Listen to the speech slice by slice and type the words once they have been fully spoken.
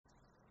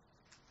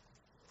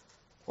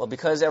Well,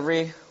 because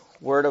every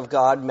word of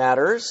God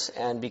matters,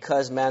 and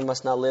because man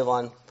must not live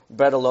on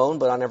bread alone,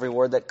 but on every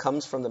word that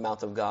comes from the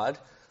mouth of God,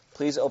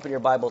 please open your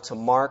Bible to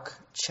Mark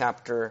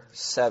chapter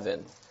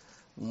 7.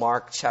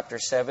 Mark chapter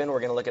 7,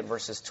 we're going to look at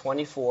verses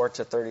 24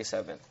 to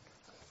 37.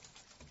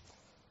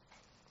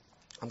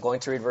 I'm going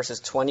to read verses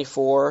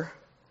 24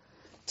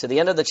 to the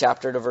end of the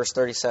chapter to verse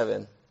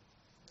 37.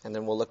 And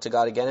then we'll look to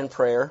God again in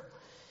prayer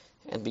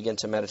and begin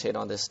to meditate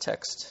on this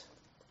text.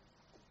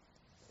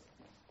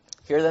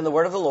 Hear then the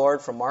word of the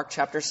Lord from Mark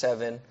chapter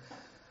 7,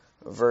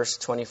 verse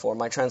 24.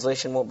 My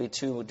translation won't be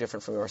too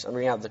different from yours. I'm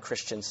reading out of the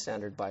Christian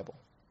Standard Bible.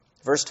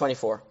 Verse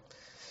 24.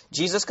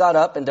 Jesus got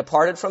up and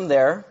departed from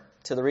there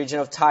to the region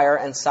of Tyre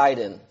and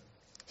Sidon.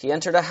 He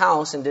entered a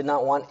house and did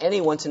not want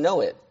anyone to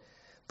know it,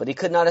 but he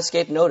could not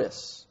escape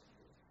notice.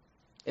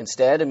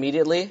 Instead,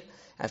 immediately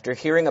after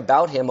hearing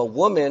about him, a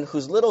woman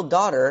whose little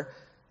daughter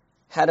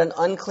had an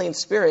unclean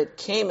spirit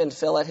came and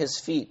fell at his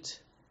feet.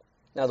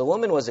 Now the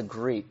woman was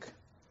Greek,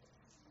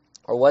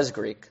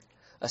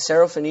 a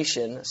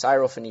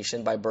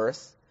Syrophoenician by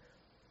birth,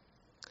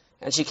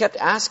 and she kept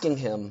asking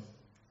him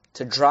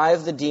to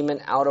drive the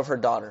demon out of her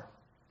daughter.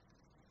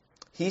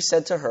 He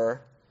said to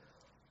her,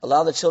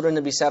 "Allow the children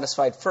to be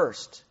satisfied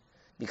first,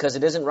 because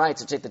it isn't right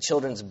to take the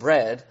children's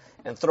bread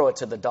and throw it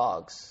to the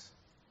dogs."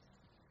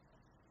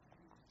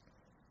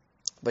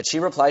 But she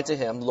replied to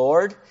him,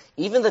 "Lord,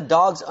 even the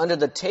dogs under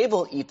the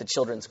table eat the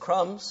children's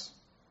crumbs."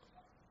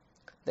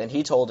 Then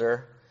he told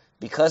her,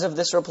 "Because of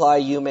this reply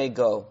you may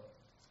go.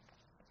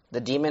 The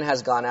demon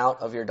has gone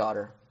out of your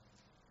daughter."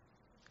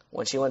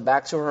 When she went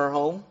back to her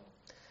home,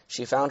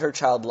 she found her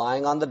child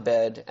lying on the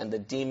bed, and the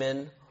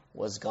demon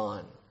was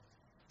gone.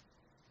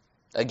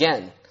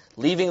 Again,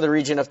 leaving the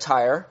region of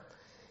Tyre,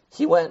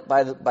 he went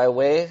by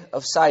way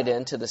of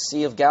Sidon to the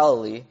Sea of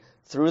Galilee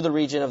through the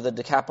region of the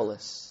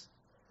Decapolis.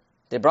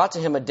 They brought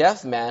to him a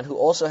deaf man who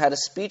also had a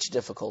speech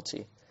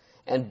difficulty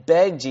and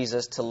begged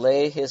Jesus to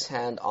lay his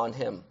hand on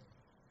him.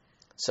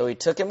 So he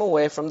took him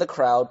away from the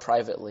crowd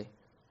privately.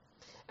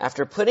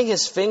 After putting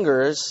his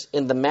fingers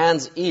in the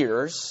man's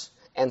ears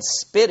and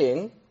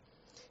spitting,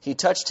 he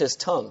touched his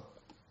tongue.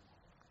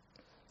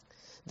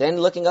 Then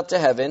looking up to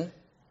heaven,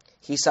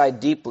 he sighed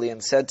deeply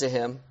and said to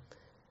him,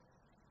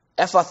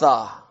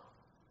 "Ephatha,"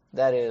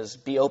 that is,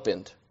 be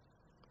opened.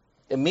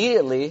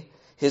 Immediately,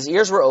 his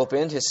ears were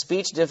opened, his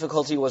speech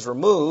difficulty was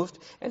removed,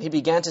 and he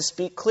began to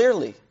speak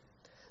clearly.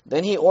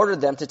 Then he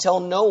ordered them to tell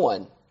no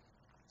one,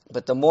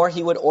 but the more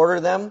he would order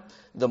them,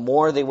 the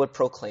more they would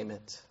proclaim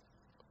it.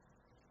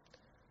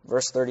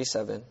 Verse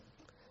 37.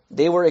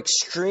 They were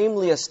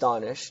extremely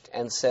astonished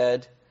and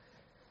said,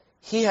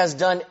 "He has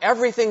done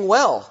everything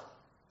well.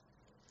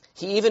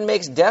 He even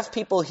makes deaf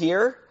people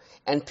hear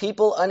and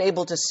people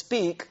unable to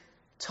speak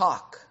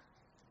talk."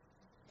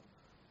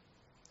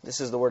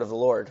 This is the word of the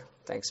Lord.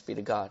 Thanks be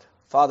to God.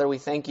 Father, we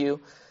thank you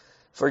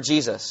for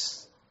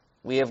Jesus.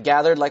 We have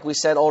gathered, like we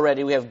said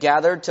already, we have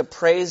gathered to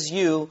praise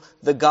you,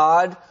 the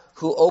God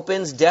who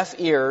opens deaf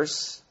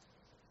ears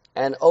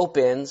and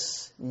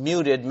opens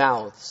muted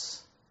mouths.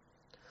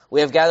 We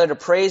have gathered to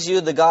praise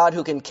you, the God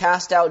who can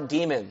cast out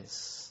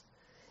demons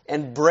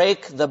and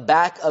break the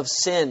back of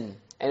sin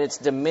and its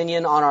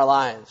dominion on our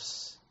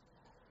lives.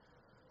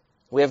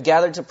 We have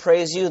gathered to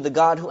praise you, the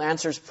God who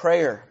answers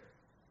prayer.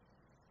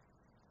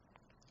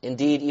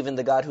 Indeed, even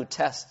the God who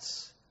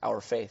tests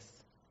our faith.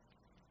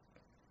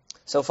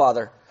 So,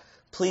 Father,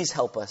 please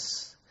help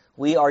us.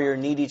 We are your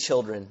needy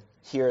children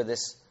here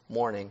this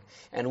morning,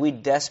 and we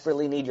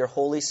desperately need your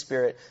Holy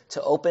Spirit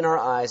to open our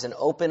eyes and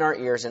open our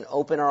ears and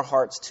open our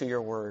hearts to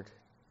your word.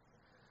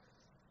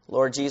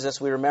 Lord Jesus,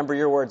 we remember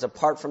your words.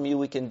 Apart from you,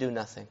 we can do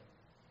nothing.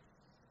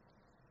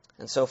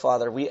 And so,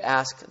 Father, we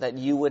ask that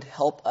you would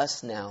help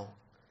us now.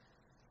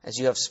 As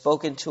you have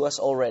spoken to us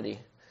already,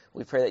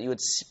 we pray that you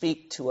would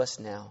speak to us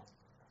now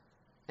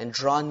and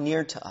draw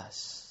near to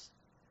us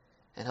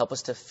and help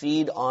us to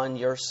feed on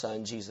your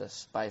Son,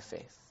 Jesus, by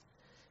faith.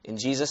 In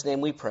Jesus' name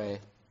we pray.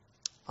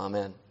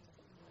 Amen.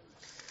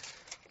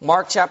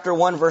 Mark chapter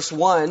 1 verse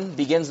 1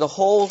 begins the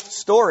whole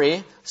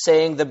story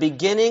saying the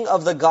beginning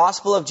of the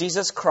gospel of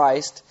Jesus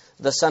Christ,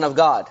 the Son of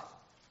God.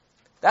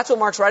 That's what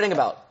Mark's writing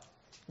about.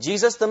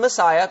 Jesus the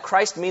Messiah,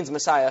 Christ means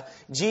Messiah.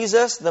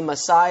 Jesus the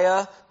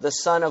Messiah, the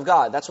Son of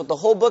God. That's what the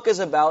whole book is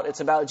about. It's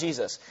about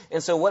Jesus.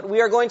 And so what we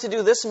are going to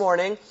do this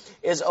morning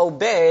is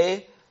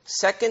obey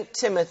 2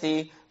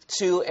 Timothy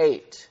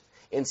 2:8.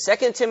 In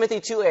 2 Timothy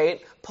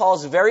 2:8,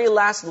 Paul's very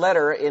last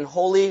letter in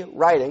holy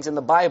writings, in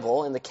the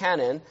Bible, in the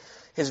canon,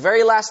 his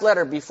very last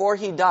letter before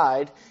he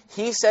died,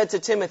 he said to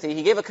Timothy,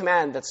 he gave a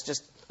command that's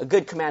just a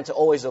good command to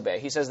always obey.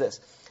 He says this,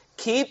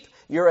 "Keep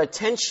your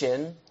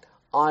attention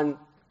on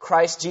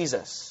Christ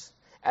Jesus,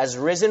 as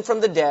risen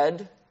from the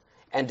dead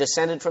and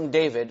descended from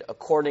David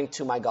according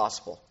to my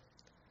gospel."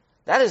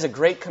 That is a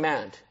great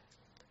command.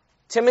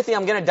 Timothy,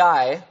 I'm going to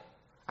die.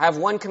 I have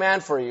one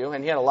command for you,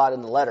 and he had a lot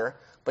in the letter,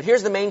 but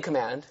here's the main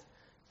command.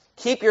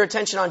 Keep your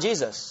attention on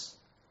Jesus.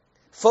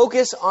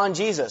 Focus on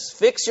Jesus.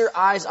 Fix your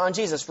eyes on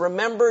Jesus.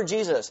 Remember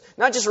Jesus.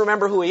 Not just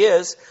remember who he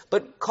is,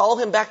 but call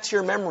him back to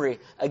your memory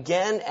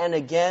again and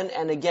again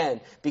and again.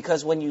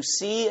 Because when you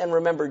see and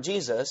remember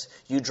Jesus,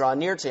 you draw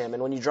near to him.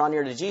 And when you draw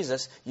near to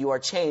Jesus, you are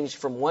changed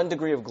from one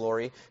degree of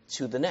glory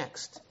to the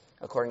next,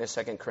 according to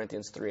 2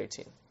 Corinthians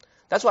 3:18.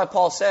 That's why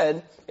Paul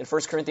said in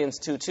 1 Corinthians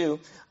 2:2,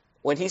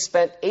 when he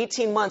spent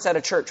 18 months at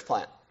a church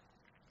plant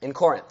in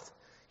Corinth,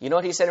 you know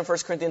what he said in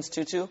 1 Corinthians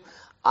 2:2?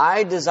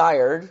 I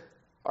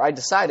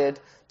decided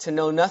to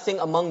know nothing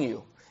among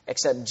you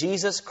except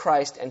Jesus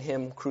Christ and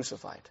him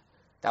crucified.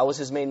 That was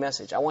his main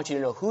message. I want you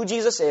to know who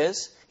Jesus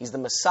is. He's the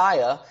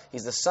Messiah.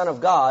 He's the Son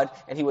of God.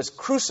 And he was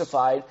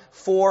crucified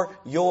for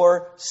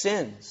your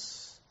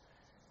sins.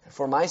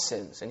 For my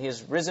sins. And he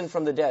has risen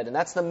from the dead. And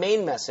that's the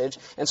main message.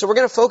 And so we're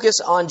going to focus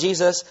on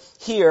Jesus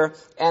here.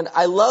 And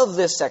I love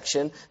this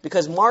section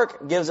because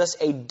Mark gives us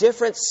a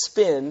different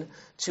spin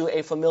to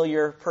a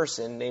familiar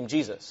person named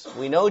Jesus.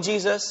 We know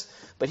Jesus,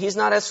 but he's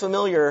not as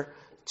familiar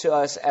to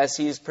us as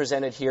he's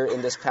presented here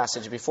in this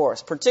passage before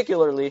us,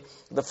 particularly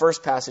the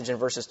first passage in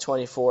verses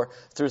 24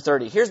 through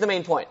 30. Here's the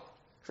main point.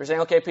 If you're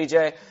saying, okay,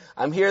 PJ,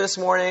 I'm here this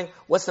morning.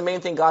 What's the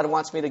main thing God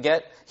wants me to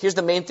get? Here's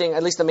the main thing,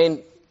 at least the main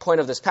point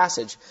of this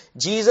passage.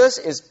 Jesus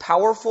is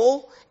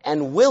powerful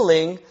and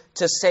willing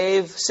to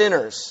save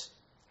sinners.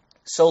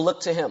 So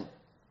look to him.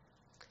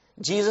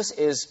 Jesus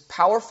is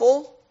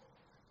powerful,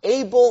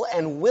 able,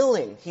 and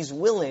willing. He's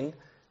willing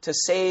to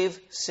save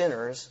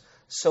sinners.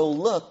 So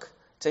look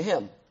to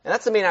him. And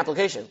that's the main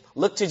application.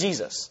 Look to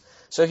Jesus.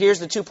 So here's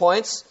the 2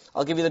 points.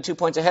 I'll give you the 2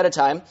 points ahead of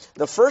time.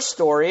 The first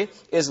story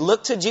is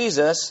look to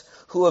Jesus,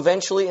 who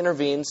eventually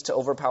intervenes to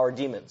overpower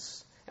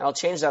demons. And I'll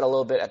change that a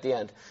little bit at the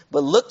end.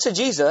 But look to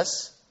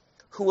Jesus,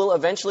 who will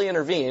eventually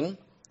intervene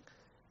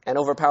and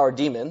overpower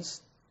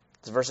demons.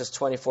 It's verses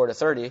 24 to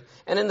 30.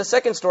 And in the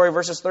second story,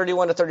 verses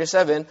 31 to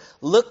 37,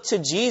 look to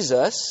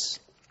Jesus,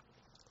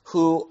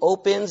 who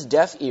opens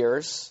deaf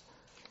ears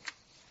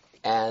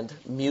and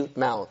mute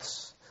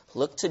mouths.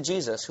 Look to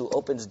Jesus, who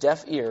opens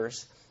deaf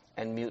ears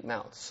and mute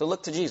mouths. So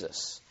look to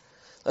Jesus.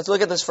 Let's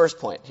look at this first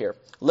point here.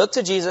 Look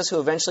to Jesus,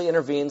 who eventually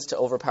intervenes to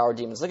overpower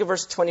demons. Look at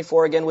verse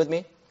 24 again with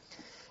me.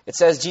 It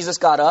says, Jesus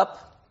got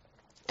up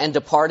and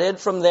departed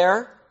from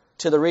there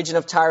to the region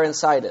of Tyre and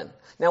Sidon.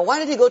 Now, why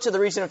did he go to the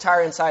region of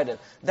Tyre and Sidon?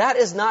 That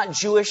is not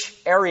Jewish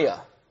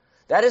area.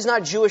 That is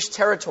not Jewish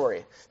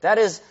territory. That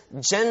is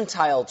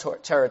Gentile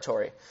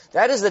territory.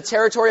 That is the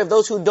territory of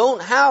those who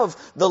don't have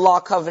the law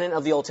covenant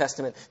of the Old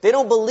Testament. They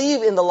don't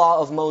believe in the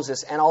law of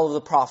Moses and all of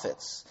the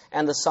prophets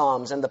and the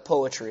Psalms and the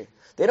poetry.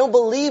 They don't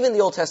believe in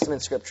the Old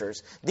Testament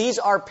scriptures. These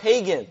are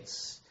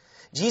pagans.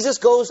 Jesus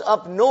goes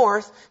up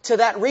north to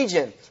that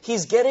region.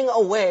 He's getting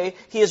away.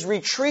 He is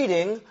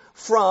retreating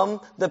from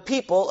the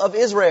people of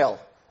Israel.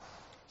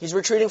 He's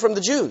retreating from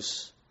the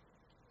Jews.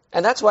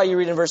 And that's why you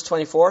read in verse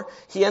 24,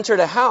 he entered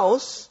a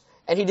house,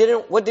 and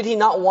what did he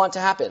not want to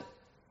happen?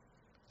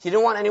 He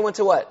didn't want anyone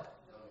to what?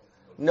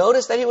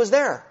 Notice that he was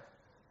there.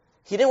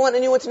 He didn't want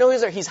anyone to know he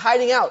was there. He's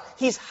hiding out.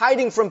 He's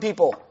hiding from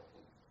people.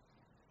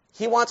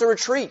 He wants a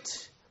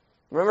retreat.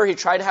 Remember, he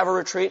tried to have a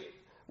retreat,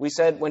 we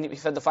said, when he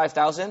fed the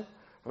 5,000?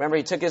 Remember,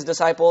 he took his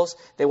disciples,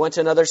 they went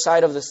to another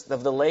side of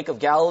the lake of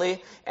Galilee,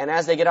 and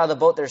as they get out of the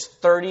boat, there's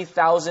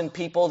 30,000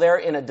 people there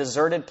in a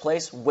deserted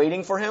place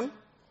waiting for him.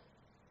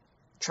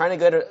 Trying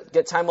to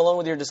get time alone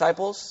with your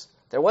disciples?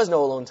 There was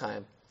no alone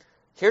time.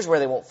 Here's where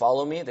they won't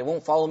follow me. They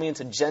won't follow me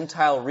into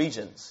Gentile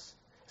regions.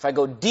 If I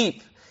go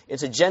deep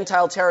into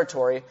Gentile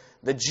territory,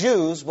 the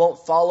Jews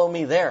won't follow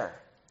me there.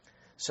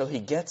 So he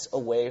gets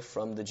away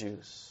from the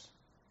Jews.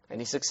 And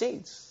he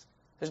succeeds.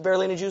 There's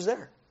barely any Jews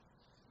there.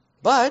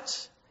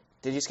 But,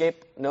 did he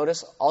escape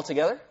notice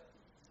altogether?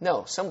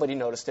 No, somebody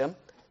noticed him.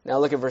 Now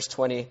look at verse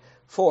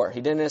 24. He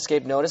didn't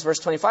escape notice. Verse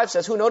 25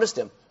 says, who noticed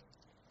him?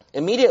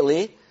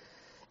 Immediately,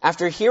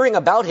 after hearing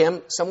about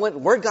him,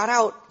 word got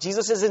out.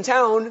 Jesus is in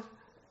town.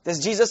 This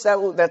Jesus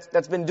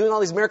that's been doing all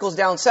these miracles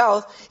down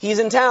south, he's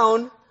in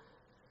town.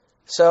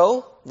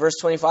 So, verse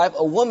 25,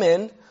 a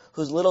woman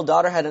whose little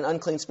daughter had an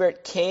unclean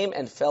spirit came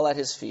and fell at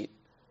his feet.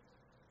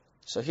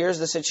 So here's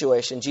the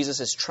situation.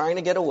 Jesus is trying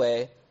to get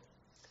away,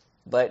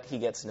 but he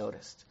gets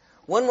noticed.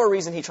 One more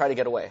reason he tried to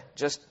get away.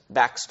 Just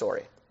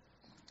backstory.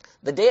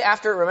 The day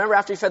after, remember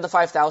after he fed the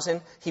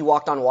 5,000, he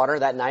walked on water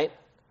that night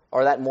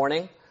or that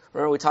morning?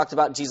 Remember we talked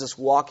about Jesus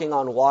walking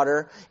on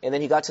water, and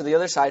then he got to the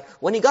other side.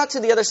 When he got to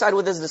the other side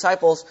with his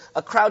disciples,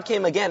 a crowd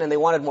came again and they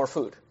wanted more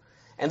food.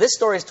 And this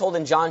story is told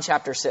in John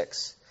chapter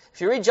 6. If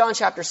you read John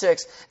chapter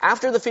 6,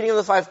 after the feeding of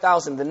the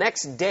 5,000, the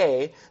next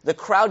day, the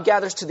crowd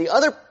gathers to the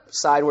other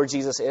side where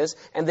Jesus is,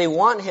 and they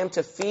want him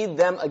to feed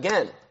them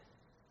again.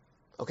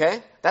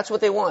 Okay? That's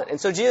what they want.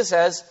 And so Jesus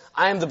says,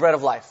 I am the bread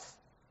of life.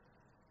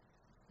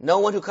 No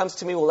one who comes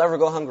to me will ever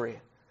go hungry,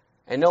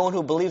 and no one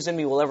who believes in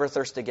me will ever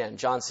thirst again.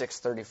 John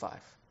 6:35.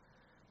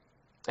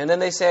 And then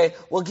they say,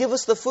 well, give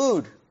us the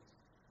food.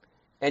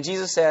 And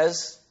Jesus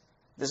says,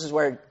 this is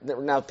where,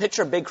 now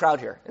picture a big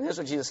crowd here. And here's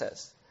what Jesus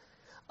says.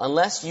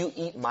 Unless you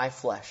eat my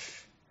flesh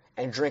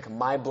and drink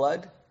my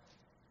blood,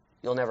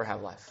 you'll never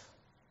have life.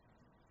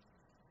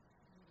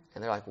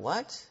 And they're like,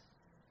 what?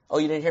 Oh,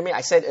 you didn't hear me?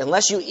 I said,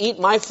 unless you eat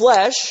my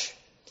flesh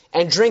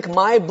and drink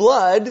my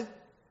blood,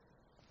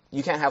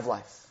 you can't have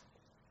life.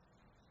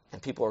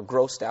 And people are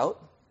grossed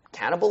out.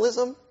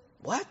 Cannibalism?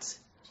 What?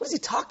 What is he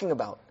talking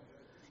about?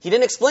 He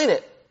didn't explain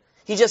it.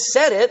 He just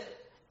said it,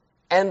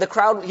 and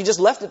he just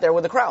left it there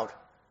with the crowd.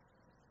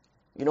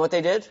 You know what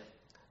they did?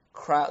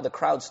 The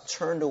crowds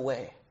turned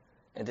away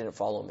and didn't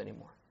follow him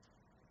anymore.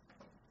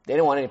 They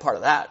didn't want any part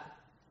of that.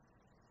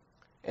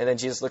 And then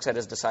Jesus looks at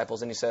his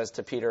disciples and he says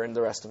to Peter and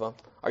the rest of them,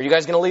 are you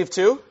guys going to leave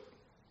too?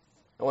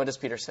 And what does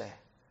Peter say?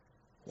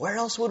 Where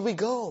else would we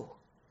go?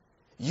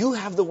 You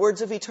have the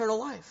words of eternal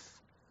life.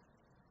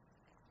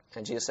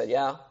 And Jesus said,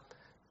 yeah,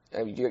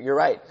 you're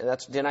right. And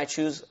didn't I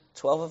choose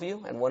 12 of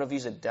you? And one of you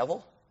is a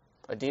devil,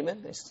 a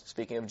demon. He's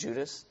speaking of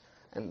Judas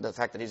and the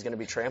fact that he's going to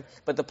betray him.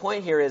 But the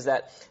point here is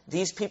that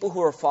these people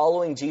who are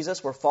following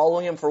Jesus were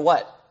following him for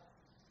what?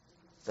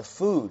 The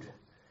food.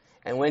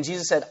 And when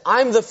Jesus said,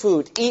 I'm the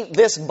food, eat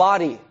this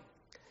body,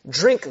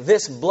 drink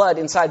this blood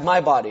inside my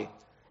body,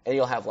 and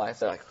you'll have life.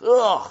 They're like,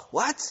 ugh,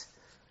 what?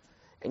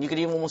 And you could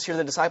even almost hear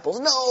the disciples,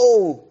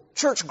 no,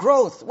 church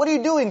growth. What are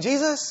you doing,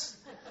 Jesus?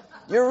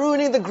 You're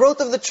ruining the growth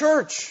of the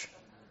church.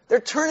 They're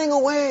turning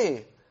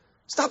away.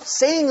 Stop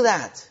saying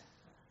that.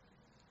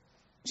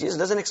 Jesus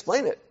doesn't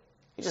explain it.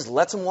 He just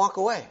lets them walk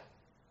away.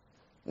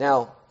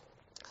 Now,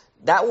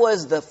 that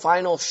was the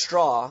final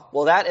straw.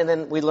 Well, that, and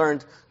then we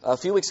learned a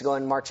few weeks ago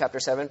in Mark chapter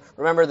 7.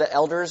 Remember the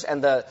elders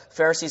and the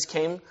Pharisees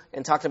came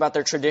and talked about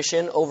their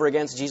tradition over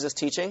against Jesus'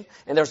 teaching?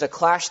 And there was a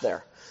clash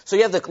there. So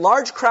you have the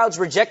large crowds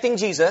rejecting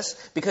Jesus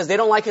because they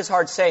don't like his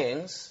hard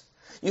sayings.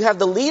 You have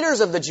the leaders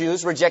of the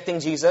Jews rejecting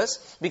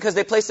Jesus because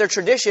they place their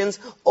traditions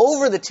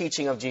over the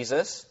teaching of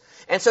Jesus.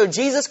 And so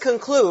Jesus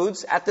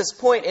concludes at this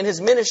point in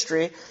his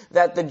ministry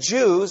that the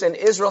Jews and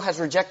Israel has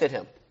rejected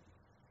him.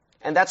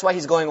 And that's why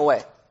he's going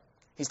away.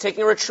 He's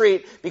taking a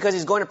retreat because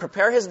he's going to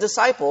prepare his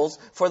disciples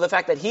for the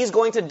fact that he's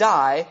going to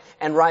die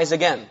and rise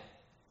again.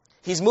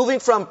 He's moving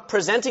from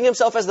presenting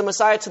himself as the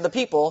Messiah to the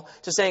people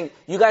to saying,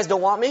 you guys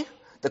don't want me?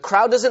 The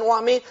crowd doesn't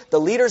want me? The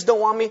leaders don't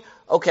want me?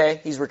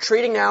 Okay, he's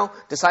retreating now.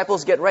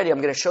 Disciples, get ready.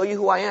 I'm going to show you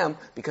who I am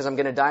because I'm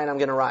going to die and I'm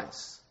going to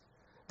rise.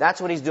 That's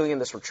what he's doing in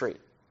this retreat.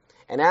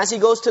 And as he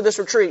goes to this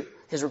retreat,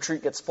 his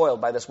retreat gets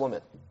spoiled by this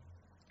woman.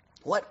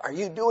 What are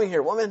you doing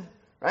here, woman?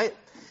 Right?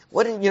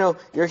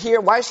 You're here.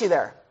 Why is she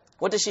there?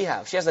 What does she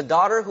have? She has a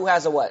daughter who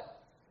has a what?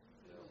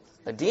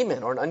 A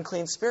demon or an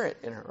unclean spirit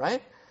in her,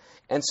 right?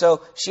 And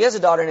so she has a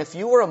daughter, and if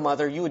you were a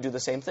mother, you would do the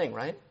same thing,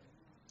 right?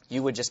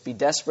 You would just be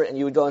desperate and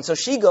you would go. And so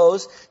she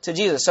goes to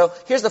Jesus. So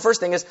here's the first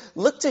thing is,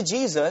 look to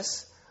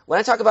Jesus. When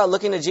I talk about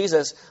looking to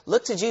Jesus,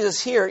 look to Jesus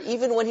here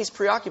even when he's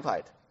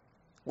preoccupied.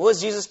 What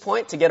was Jesus'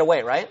 point? To get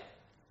away, right?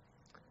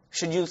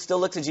 Should you still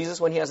look to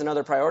Jesus when he has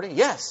another priority?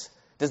 Yes.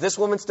 Does this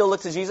woman still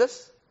look to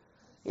Jesus?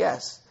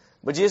 Yes.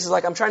 But Jesus is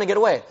like, I'm trying to get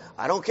away.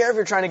 I don't care if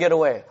you're trying to get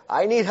away.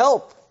 I need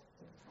help.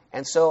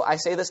 And so I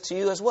say this to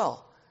you as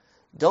well.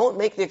 Don't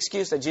make the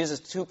excuse that Jesus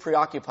is too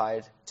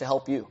preoccupied to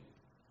help you.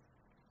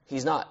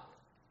 He's not.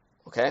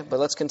 Okay, but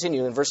let's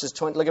continue in verses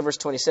 20. Look at verse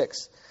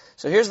 26.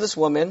 So here's this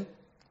woman.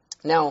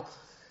 Now,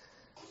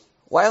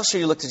 why else should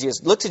you look to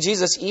Jesus? Look to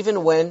Jesus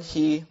even when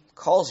he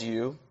calls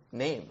you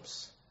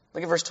names.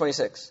 Look at verse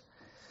 26.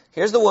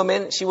 Here's the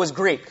woman. She was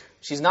Greek.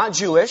 She's not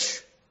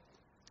Jewish.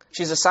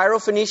 She's a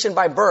Syrophoenician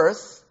by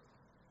birth.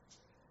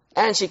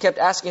 And she kept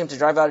asking him to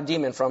drive out a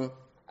demon from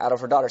out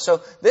of her daughter.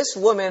 So this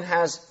woman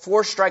has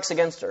 4 strikes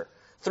against her.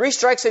 3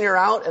 strikes and you're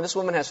out, and this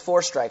woman has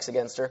 4 strikes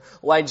against her.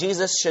 Why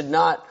Jesus should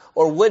not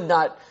or would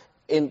not,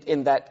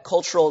 in that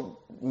cultural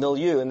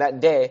milieu, in that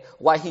day,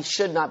 why he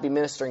should not be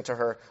ministering to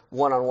her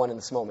one-on-one in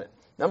this moment.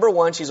 Number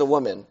 1, she's a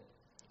woman.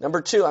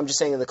 Number 2, I'm just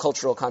saying in the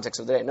cultural context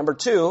of the day. Number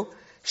 2,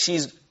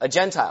 she's a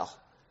Gentile.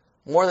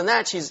 More than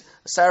that, she's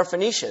a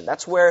Syrophoenician.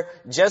 That's where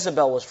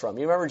Jezebel was from.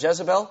 You remember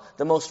Jezebel?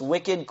 The most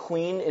wicked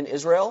queen in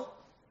Israel?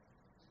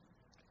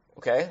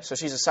 Okay, so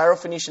she's a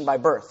Syrophoenician by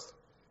birth.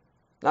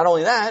 Not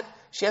only that,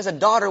 she has a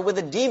daughter with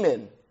a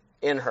demon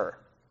in her.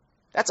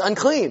 That's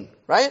unclean,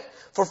 right?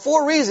 For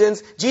 4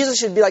 reasons, Jesus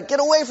should be like, get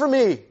away from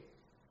me.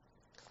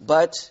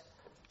 But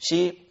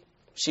she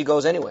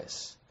goes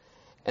anyways.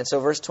 And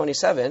so verse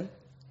 27,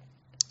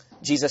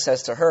 Jesus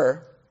says to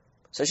her,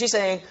 so she's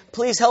saying,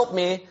 please help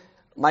me.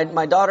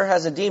 My daughter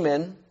has a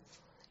demon.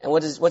 And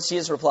what's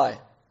Jesus' reply?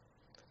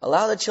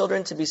 Allow the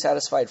children to be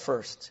satisfied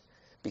first,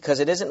 because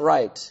it isn't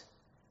right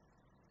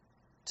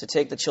to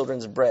take the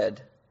children's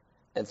bread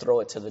and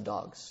throw it to the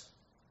dogs.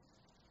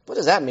 What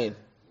does that mean?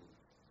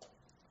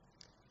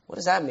 What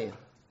does that mean?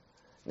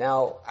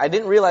 Now, I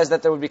didn't realize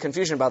that there would be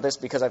confusion about this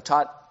because I've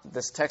taught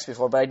this text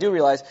before, but I do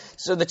realize.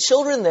 So the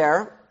children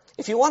there,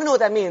 if you want to know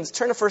what that means,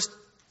 turn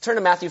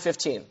to Matthew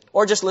 15,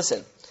 or just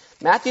listen.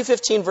 Matthew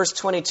 15 verse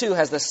 22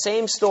 has the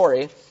same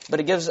story, but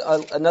it gives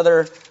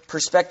another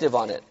perspective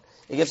on it.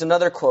 It gives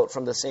another quote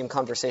from the same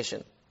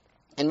conversation.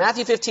 In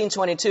Matthew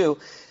 15:22,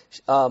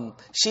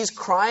 she's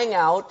crying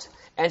out,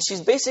 and she's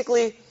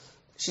basically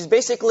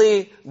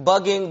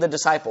bugging the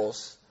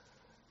disciples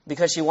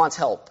because she wants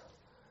help.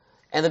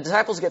 And the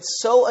disciples get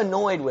so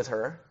annoyed with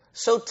her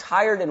so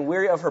tired and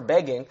weary of her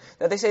begging,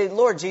 that they say,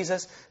 Lord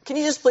Jesus, can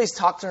you just please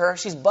talk to her?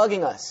 She's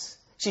bugging us.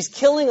 She's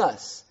killing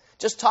us.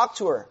 Just talk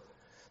to her.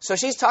 So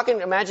she's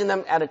talking, imagine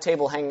them at a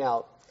table hanging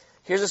out.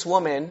 Here's this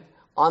woman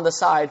on the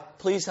side,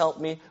 please help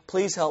me,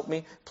 please help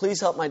me, please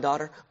help my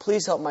daughter,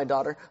 please help my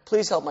daughter,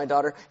 please help my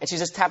daughter. And she's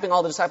just tapping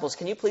all the disciples,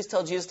 can you please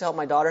tell Jesus to help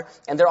my daughter?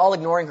 And they're all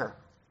ignoring her.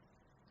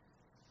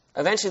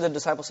 Eventually the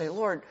disciples say,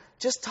 Lord,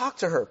 just talk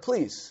to her,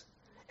 please.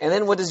 And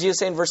then what does Jesus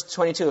say in verse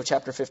 22 of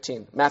chapter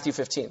 15, Matthew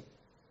 15?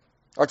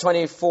 Or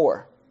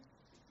 24.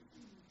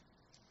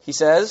 He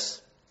says,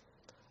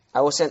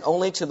 I was sent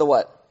only to the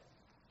what?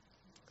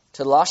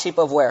 To the lost sheep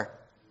of where?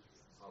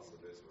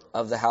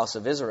 Of the house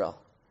of Israel.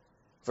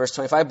 Verse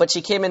 25, but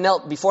she came and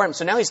knelt before him.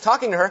 So now he's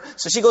talking to her,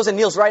 so she goes and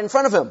kneels right in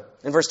front of him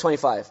in verse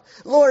 25.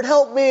 Lord,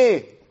 help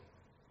me!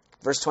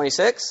 Verse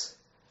 26,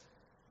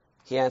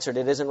 he answered,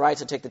 it isn't right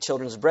to take the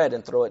children's bread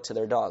and throw it to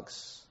their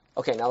dogs.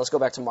 Okay, now let's go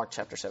back to Mark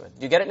chapter 7.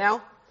 Do you get it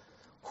now?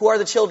 Who are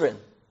the children?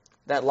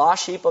 That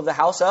lost sheep of the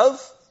house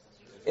of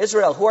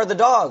Israel. Who are the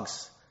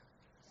dogs?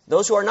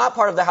 Those who are not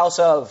part of the house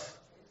of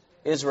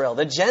Israel.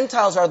 The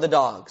Gentiles are the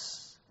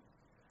dogs.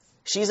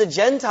 She's a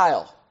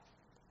Gentile.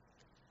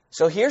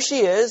 So here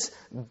she is,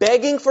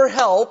 begging for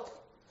help,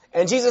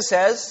 and Jesus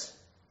says,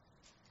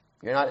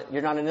 you're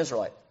not an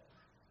Israelite.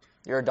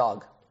 You're a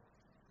dog.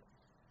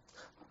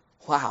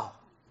 Wow.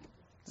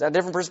 Is that a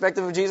different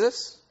perspective of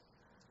Jesus?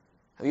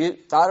 Have you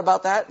thought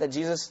about that? That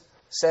Jesus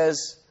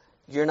says,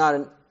 you're not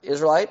an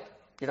Israelite?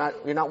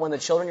 You're not one of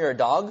the children, you're a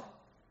dog?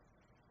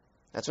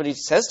 That's what he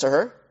says to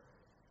her.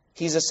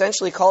 He's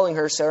essentially calling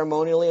her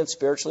ceremonially and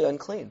spiritually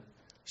unclean.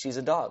 She's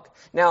a dog.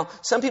 Now,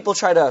 some people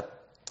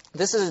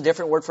this is a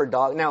different word for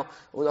dog. Now,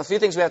 a few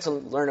things we have to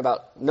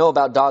know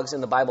about dogs in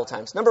the Bible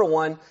times. Number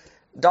one,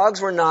 dogs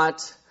were not,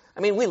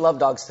 we love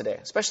dogs today,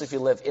 especially if you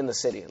live in the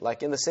city.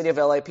 Like in the city of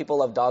LA, people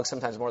love dogs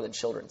sometimes more than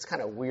children. It's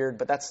kind of weird,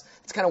 but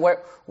it's kind of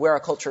where our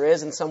culture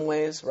is in some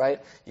ways, right?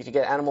 You could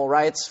get animal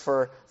rights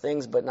for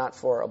things, but not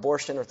for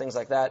abortion or things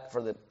like that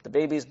for the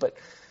babies, but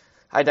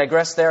I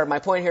digress there. My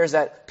point here is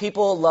that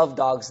people love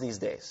dogs these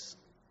days.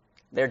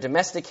 They're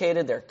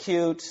domesticated, they're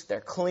cute,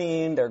 they're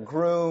clean, they're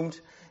groomed,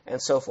 and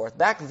so forth.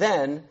 Back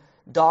then,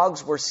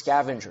 dogs were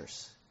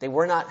scavengers. They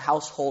were not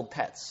household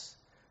pets.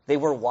 They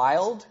were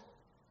wild,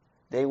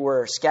 they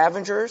were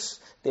scavengers,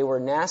 they were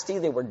nasty,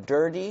 they were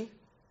dirty,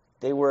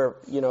 they were,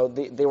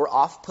 they were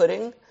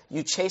off-putting.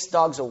 You chased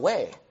dogs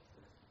away.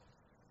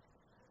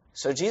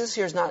 So Jesus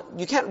here is not,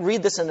 you can't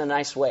read this in a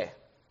nice way.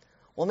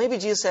 Well, maybe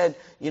Jesus said,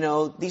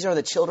 these are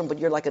the children, but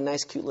you're like a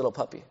nice, cute little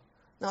puppy.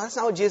 No, that's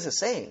not what Jesus is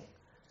saying.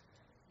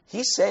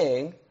 He's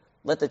saying,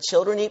 let the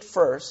children eat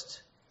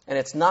first, and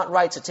it's not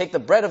right to take the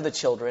bread of the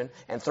children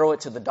and throw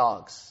it to the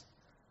dogs.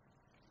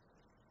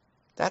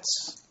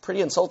 That's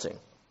pretty insulting.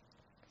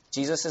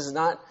 Jesus is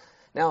not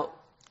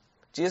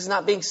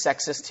being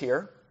sexist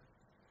here.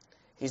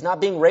 He's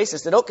not being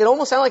racist. It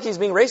almost sounds like he's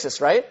being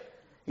racist, right?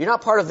 You're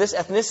not part of this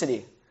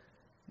ethnicity,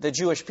 the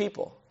Jewish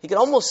people. He can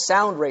almost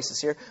sound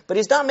racist here, but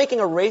he's not making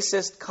a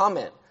racist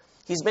comment.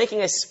 He's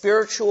making a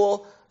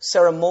spiritual,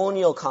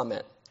 ceremonial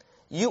comment.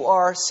 You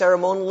are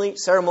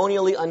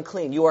ceremonially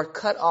unclean. You are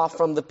cut off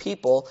from the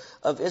people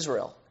of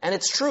Israel. And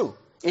it's true.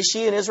 Is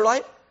she an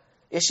Israelite?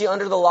 Is she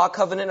under the law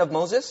covenant of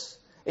Moses?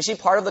 Is she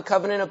part of the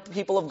covenant of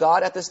people of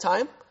God at this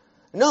time?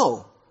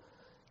 No.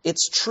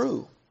 It's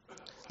true.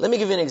 Let me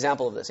give you an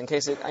example of this.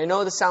 I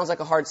know this sounds like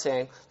a hard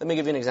saying. Let me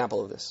give you an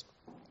example of this.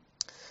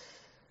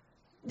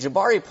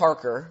 Jabari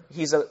Parker,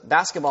 he's a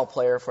basketball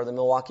player for the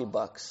Milwaukee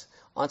Bucks.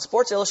 On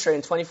Sports Illustrated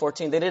in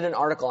 2014, they did an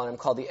article on him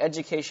called The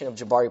Education of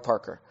Jabari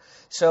Parker.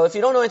 So if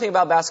you don't know anything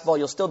about basketball,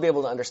 you'll still be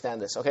able to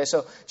understand this. Okay,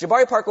 so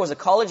Jabari Parker was a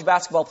college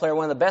basketball player,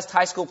 one of the best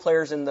high school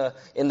players in the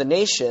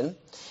nation.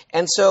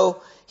 And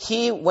so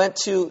he went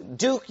to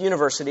Duke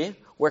University,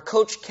 where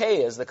Coach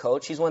K is the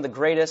coach. He's one of the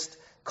greatest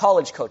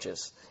college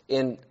coaches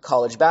in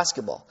college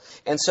basketball.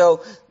 And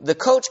so the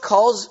coach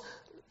calls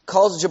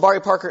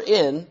Jabari Parker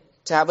in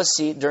to have a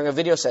seat during a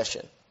video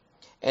session.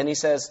 And he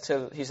says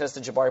to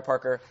Jabari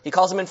Parker, he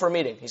calls him in for a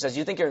meeting. He says,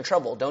 you think you're in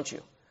trouble, don't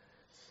you?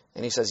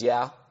 And he says,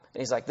 yeah. And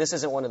he's like, this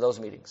isn't one of those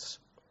meetings.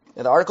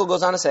 And the article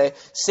goes on to say,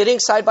 sitting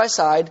side by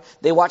side,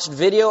 they watched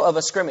video of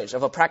a scrimmage,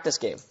 of a practice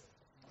game.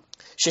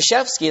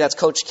 Krzyzewski, that's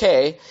Coach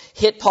K,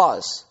 hit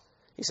pause.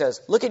 He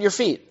says, look at your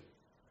feet.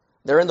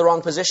 They're in the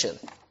wrong position.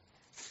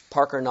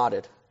 Parker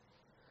nodded.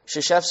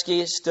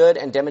 Krzyzewski stood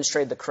and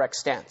demonstrated the correct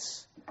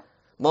stance.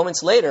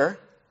 Moments later,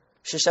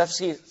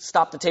 Krzyzewski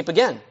stopped the tape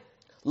again.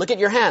 Look at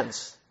your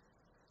hands,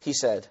 he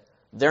said.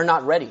 They're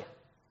not ready.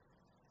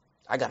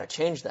 I got to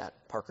change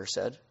that, Parker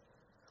said.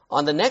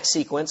 On the next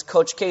sequence,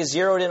 Coach K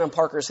zeroed in on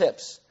Parker's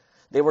hips.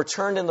 They were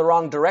turned in the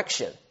wrong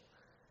direction.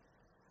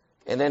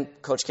 And then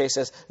Coach K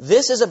says,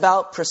 this is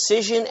about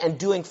precision and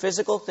doing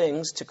physical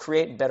things to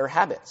create better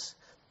habits.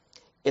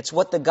 It's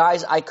what the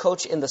guys I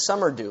coach in the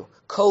summer do.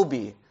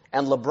 Kobe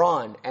and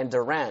LeBron and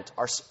Durant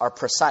are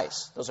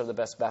precise. Those are the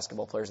best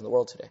basketball players in the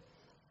world today.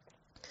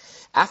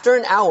 After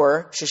an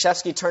hour,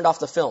 Krzyzewski turned off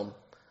the film.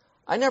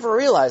 I never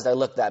realized I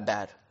looked that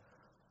bad,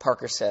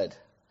 Parker said.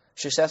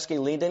 Krzyzewski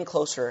leaned in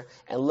closer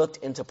and looked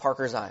into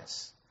Parker's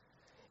eyes.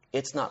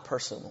 It's not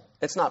personal.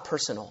 It's not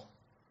personal.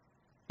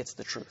 It's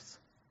the truth.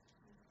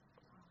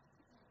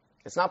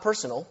 It's not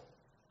personal.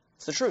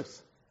 It's the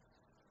truth.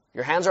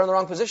 Your hands are in the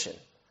wrong position.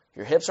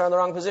 Your hips are in the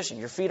wrong position.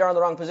 Your feet are in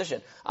the wrong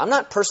position. I'm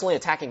not personally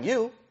attacking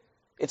you.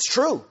 It's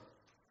true.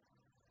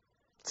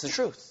 It's the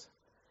truth.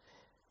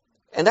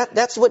 And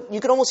that's what,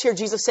 you can almost hear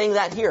Jesus saying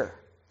that here.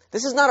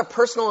 This is not a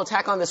personal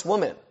attack on this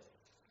woman.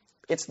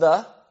 It's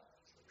the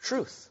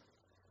truth.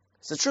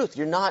 It's the truth.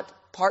 You're not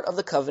part of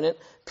the covenant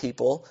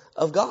people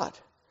of God.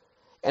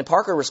 And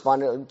Parker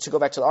responded, to go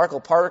back to the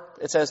article,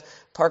 it says,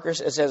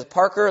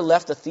 Parker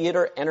left the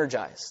theater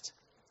energized.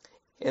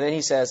 And then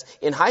he says,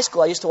 in high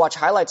school, I used to watch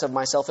highlights of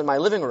myself in my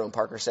living room,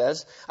 Parker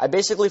says. I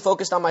basically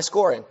focused on my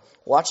scoring.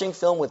 Watching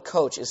film with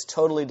Coach is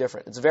totally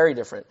different. It's very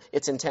different.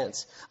 It's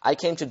intense. I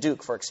came to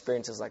Duke for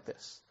experiences like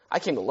this. I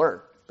came to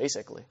learn,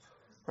 basically.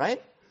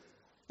 Right?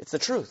 It's the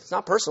truth. It's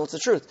not personal. It's the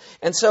truth.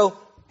 And so,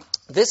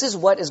 this is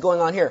what is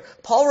going on here.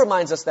 Paul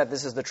reminds us that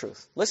this is the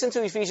truth. Listen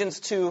to Ephesians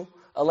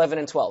 2:11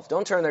 and 12.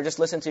 Don't turn there. Just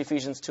listen to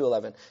Ephesians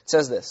 2:11. It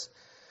says this.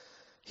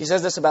 He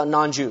says this about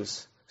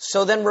non-Jews.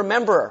 So then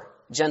remember,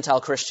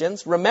 Gentile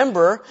Christians,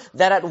 remember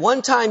that at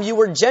one time you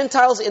were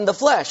Gentiles in the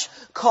flesh,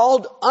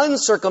 called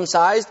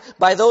uncircumcised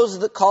by those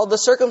that called the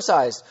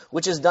circumcised,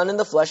 which is done in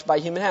the flesh by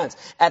human hands.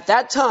 At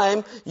that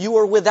time you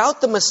were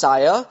without the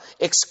Messiah,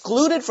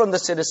 excluded from the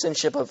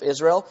citizenship of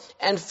Israel,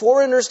 and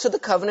foreigners to the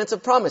covenants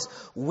of promise,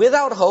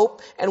 without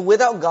hope and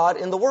without God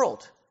in the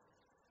world.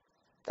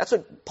 That's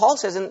what Paul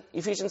says in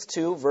Ephesians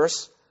 2,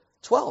 verse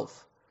 12.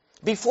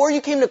 Before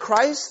you came to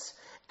Christ,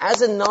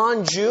 as a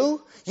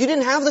non-Jew, you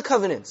didn't have the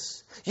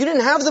covenants. You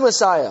didn't have the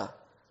Messiah.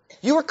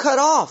 You were cut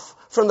off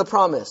from the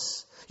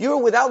promise. You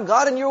were without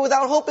God and you were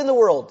without hope in the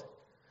world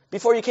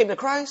before you came to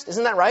Christ.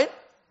 Isn't that right?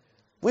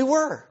 We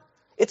were.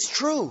 It's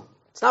true.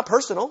 It's not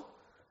personal.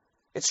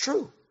 It's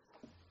true.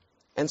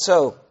 And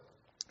so,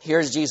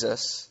 here's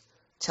Jesus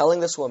telling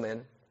this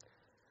woman,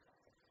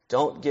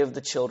 don't give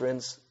the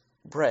children's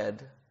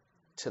bread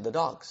to the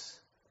dogs.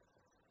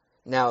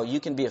 Now,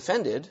 you can be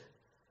offended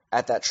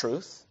at that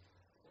truth.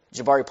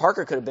 Jabari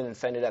Parker could have been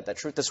offended at that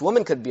truth. This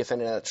woman could be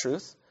offended at that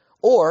truth.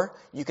 Or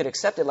you could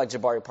accept it like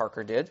Jabari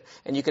Parker did,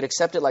 and you could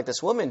accept it like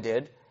this woman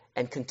did,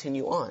 and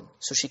continue on.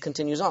 So she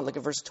continues on. Look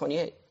at verse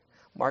 28.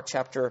 Mark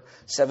chapter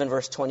 7,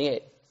 verse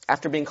 28.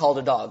 After being called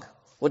a dog,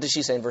 what does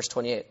she say in verse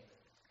 28?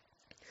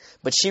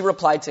 But she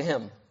replied to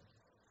him,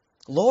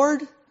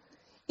 Lord,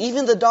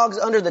 even the dogs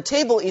under the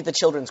table eat the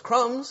children's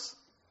crumbs.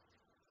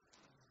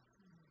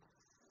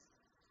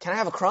 Can I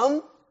have a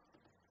crumb?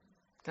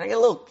 Can I get a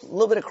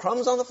little bit of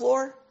crumbs on the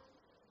floor?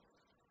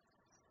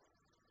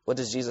 What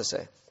does Jesus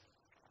say?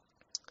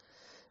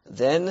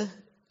 Then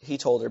he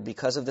told her,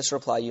 because of this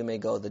reply you may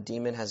go, the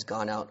demon has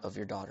gone out of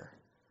your daughter.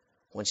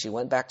 When she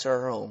went back to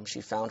her home,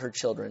 she found her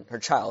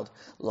child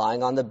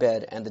lying on the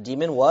bed, and the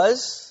demon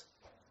was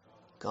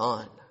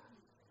gone.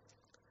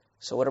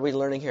 So what are we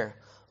learning here?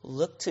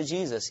 Look to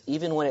Jesus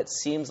even when it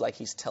seems like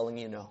he's telling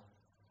you no.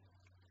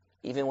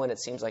 Even when it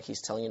seems like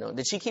he's telling you no.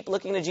 Did she keep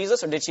looking to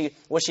Jesus, or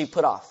was she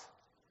put off?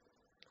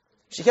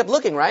 She kept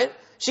looking, right?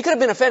 She could have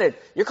been offended.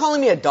 You're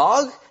calling me a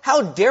dog?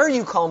 How dare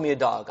you call me a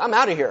dog? I'm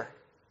out of here.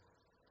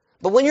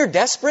 But when you're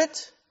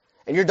desperate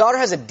and your daughter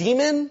has a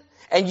demon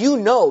and you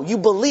know, you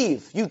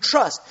believe, you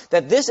trust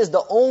that this is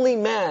the only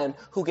man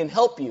who can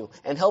help you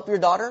and help your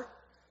daughter,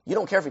 you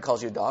don't care if he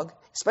calls you a dog,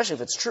 especially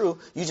if it's true.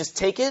 You just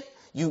take it,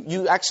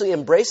 you actually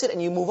embrace it,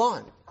 and you move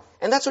on.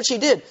 And that's what she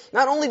did.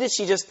 Not only did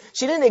she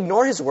didn't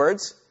ignore his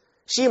words,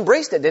 she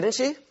embraced it, didn't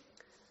she?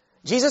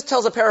 Jesus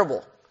tells a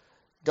parable.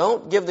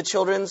 Don't give the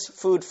children's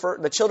food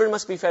first. The children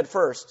must be fed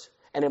first,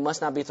 and it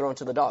must not be thrown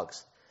to the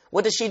dogs.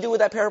 What does she do with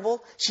that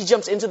parable? She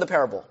jumps into the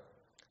parable.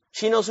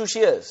 She knows who she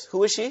is.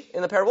 Who is she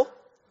in the parable?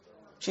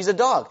 She's a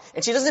dog.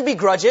 And she doesn't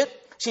begrudge it.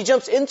 She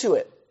jumps into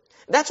it.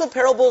 That's what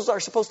parables are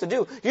supposed to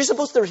do. You're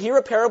supposed to hear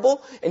a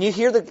parable, and you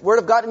hear the word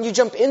of God, and you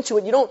jump into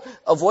it. You don't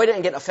avoid it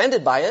and get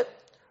offended by it.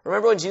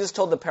 Remember when Jesus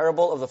told the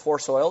parable of the 4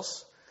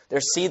 soils?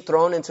 There's seed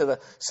thrown into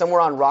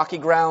somewhere on rocky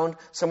ground,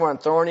 somewhere on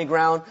thorny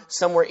ground,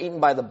 somewhere eaten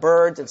by the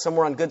birds, and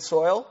somewhere on good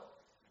soil.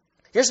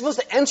 You're supposed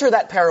to enter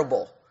that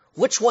parable.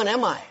 Which one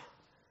am I?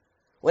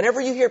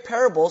 Whenever you hear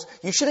parables,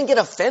 you shouldn't get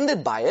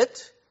offended by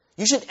it.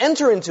 You should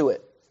enter into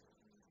it.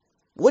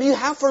 What do you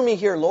have for me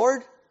here,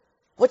 Lord?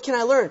 What can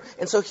I learn?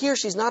 And so here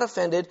she's not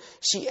offended.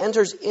 She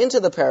enters into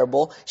the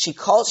parable.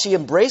 She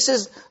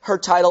embraces her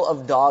title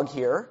of dog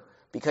here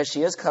because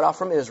she is cut off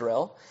from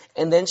Israel.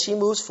 And then she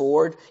moves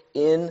forward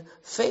in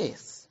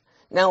faith.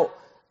 Now,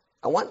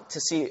 I want to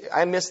see,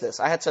 I missed this.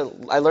 I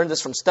learned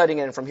this from studying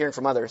it and from hearing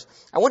from others.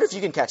 I wonder if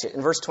you can catch it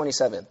in verse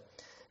 27.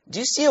 Do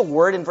you see a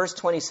word in verse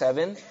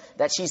 27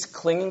 that she's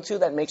clinging to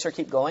that makes her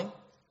keep going?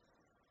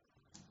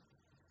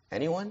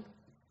 Anyone?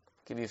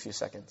 I'll give you a few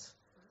seconds.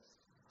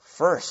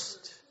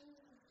 First.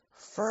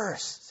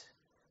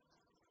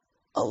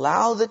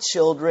 Allow the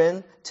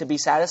children to be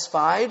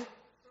satisfied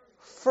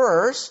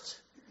first,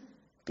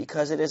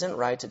 because it isn't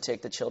right to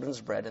take the children's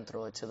bread and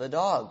throw it to the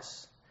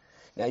dogs.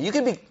 Now, you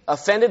can be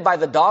offended by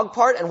the dog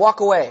part and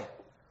walk away.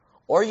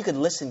 Or you could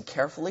listen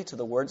carefully to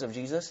the words of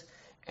Jesus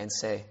and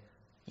say,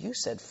 you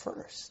said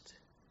first.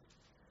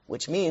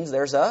 Which means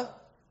there's a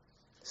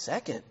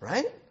second,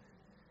 right?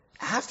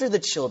 After the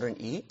children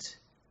eat,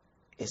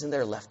 isn't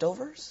there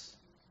leftovers?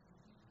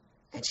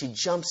 And she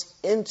jumps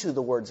into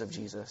the words of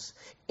Jesus,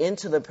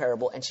 into the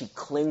parable, and she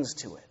clings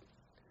to it.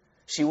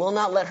 She will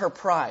not let her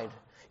pride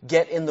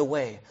get in the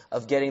way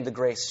of getting the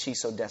grace she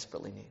so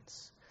desperately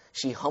needs.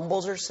 She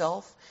humbles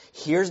herself,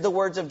 hears the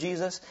words of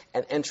Jesus,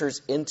 and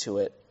enters into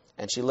it.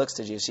 And she looks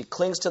to Jesus. She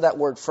clings to that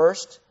word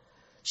first.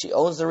 She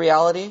owns the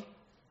reality.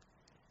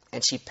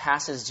 And she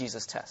passes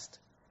Jesus' test.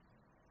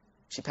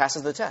 She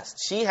passes the test.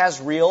 She has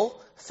real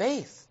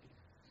faith.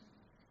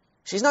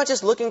 She's not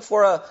just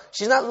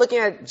she's not looking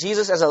at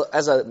Jesus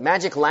as a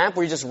magic lamp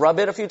where you just rub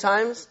it a few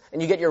times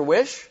and you get your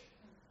wish.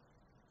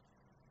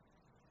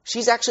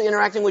 She's actually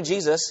interacting with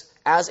Jesus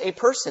as a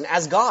person,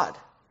 as God.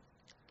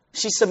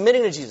 She's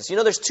submitting to Jesus. You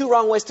know, there's two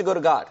wrong ways to go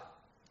to God.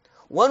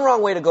 One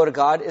wrong way to go to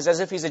God is as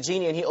if he's a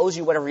genie and he owes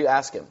you whatever you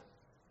ask him.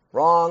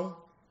 Wrong.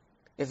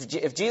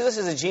 If Jesus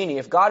is a genie,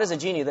 if God is a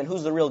genie, then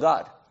who's the real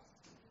God?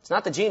 It's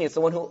not the genie, it's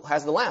the one who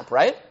has the lamp,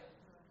 right?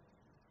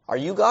 Are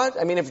you God?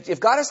 I mean, if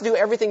God has to do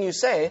everything you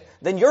say,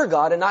 then you're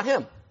God and not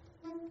him.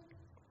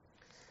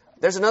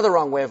 There's another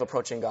wrong way of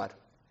approaching God.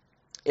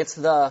 It's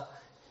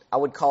I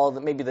would call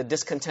maybe the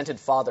discontented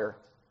father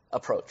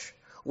approach.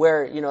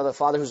 Where, the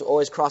father who's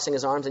always crossing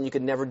his arms and you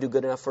could never do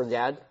good enough for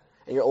dad.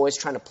 And you're always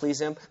trying to please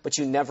him, but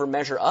you never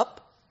measure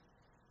up.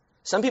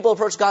 Some people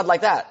approach God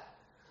like that.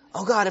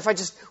 Oh God, if I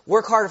just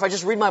work hard, if I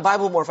just read my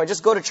Bible more, if I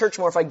just go to church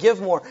more, if I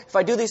give more, if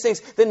I do these things,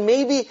 then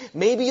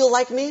maybe you'll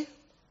like me.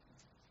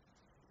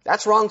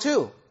 That's wrong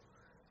too.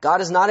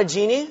 God is not a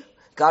genie.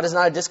 God is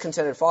not a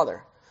discontented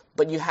father.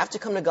 But you have to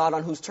come to God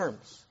on whose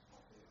terms?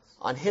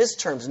 On his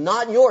terms,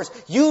 not yours.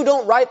 You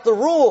don't write the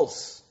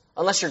rules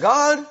unless you're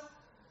God.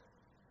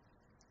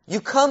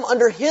 You come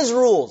under his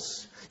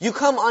rules. You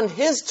come on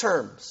his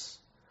terms.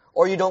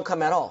 Or you don't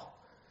come at all.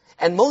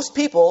 And most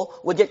people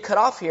would get cut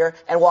off here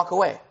and walk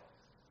away.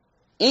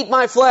 Eat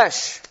my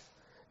flesh.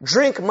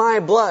 Drink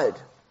my blood.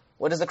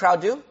 What does the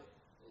crowd do?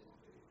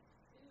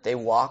 They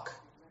walk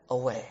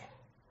away.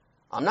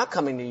 I'm not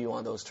coming to you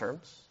on those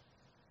terms.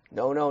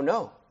 No, no,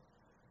 no.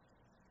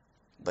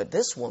 But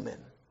this woman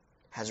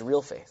has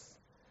real faith.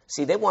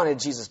 See, they wanted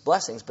Jesus'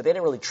 blessings, but they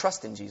didn't really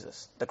trust in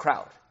Jesus, the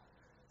crowd.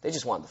 They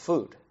just wanted the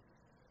food.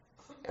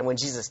 And when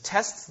Jesus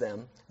tests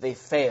them, they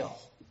fail.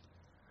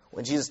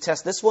 When Jesus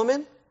tests this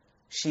woman,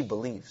 she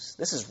believes.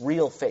 This is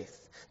real faith.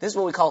 This is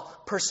what we call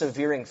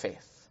persevering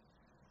faith.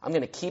 I'm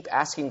going to keep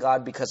asking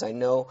God because I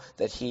know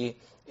that he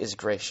is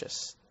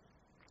gracious.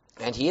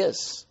 And he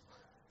is.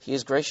 He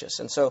is gracious.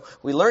 And so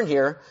we learn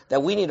here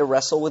that we need to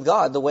wrestle with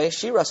God the way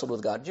she wrestled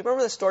with God. Do you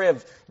remember the story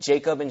of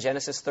Jacob in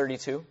Genesis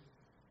 32?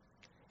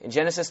 In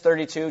Genesis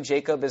 32,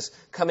 Jacob is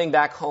coming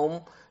back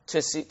home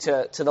to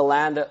the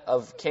land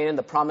of Canaan,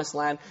 the promised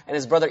land, and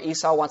his brother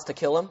Esau wants to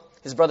kill him.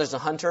 His brother's a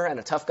hunter and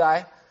a tough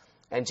guy,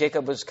 and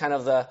Jacob was kind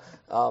of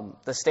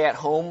the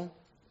stay-at-home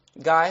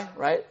guy,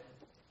 right?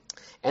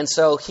 And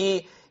so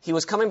he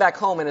was coming back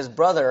home, and his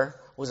brother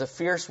was a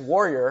fierce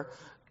warrior,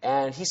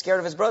 and he's scared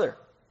of his brother.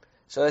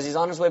 So as he's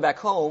on his way back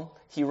home,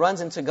 he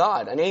runs into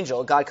God, an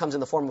angel. God comes in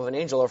the form of an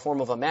angel or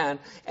form of a man.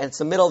 And it's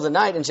the middle of the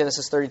night in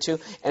Genesis 32.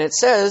 And it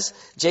says,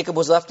 Jacob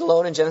was left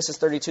alone in Genesis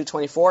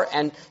 32:24.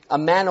 And a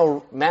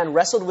man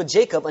wrestled with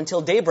Jacob until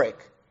daybreak.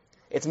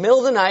 It's middle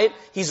of the night.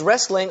 He's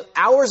wrestling,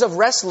 hours of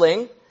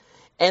wrestling.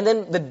 And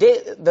then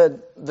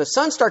the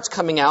sun starts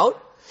coming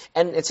out.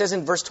 And it says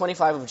in verse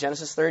 25 of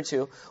Genesis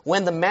 32,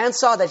 when the man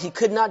saw that he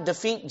could not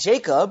defeat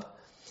Jacob,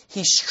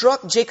 he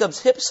struck Jacob's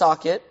hip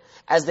socket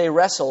as they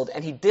wrestled,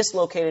 and he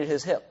dislocated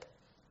his hip.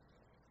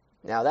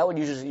 Now, that would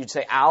usually, you'd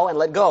say, ow, and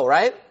let go,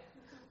 right?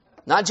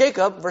 Not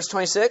Jacob, verse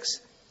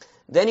 26.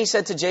 Then he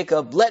said to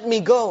Jacob, let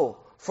me go,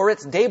 for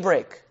it's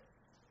daybreak.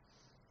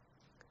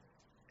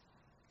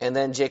 And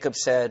then Jacob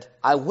said,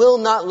 I will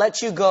not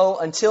let you go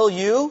until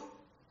you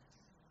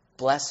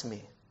bless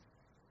me.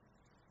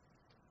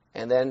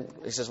 And then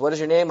he says, what is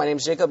your name? My name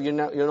is Jacob. You'll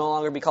no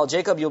longer be called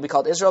Jacob. You'll be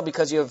called Israel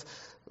because you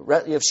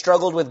have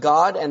struggled with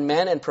God and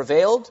men and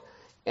prevailed.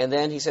 And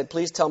then he said,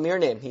 please tell me your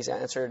name.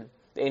 The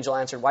angel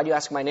answered, why do you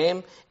ask my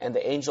name? And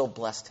the angel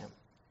blessed him.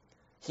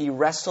 He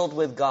wrestled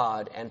with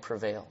God and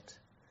prevailed.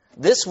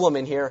 This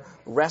woman here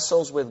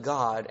wrestles with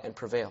God and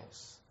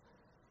prevails.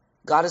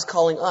 God is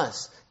calling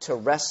us to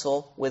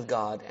wrestle with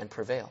God and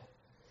prevail.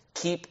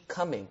 Keep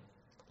coming.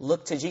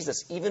 Look to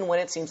Jesus, even when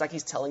it seems like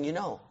he's telling you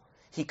no.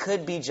 He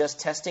could be just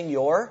testing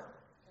your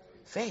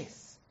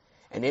faith.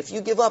 And if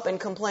you give up and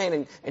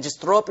complain and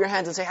just throw up your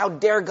hands and say, how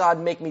dare God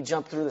make me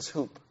jump through this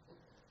hoop?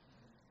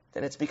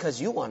 Then it's because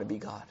you want to be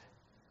God.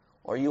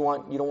 Or you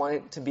don't want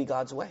it to be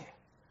God's way.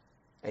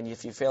 And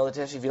if you fail the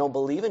test, if you don't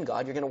believe in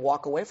God, you're going to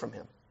walk away from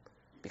him.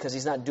 Because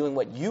he's not doing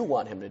what you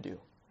want him to do.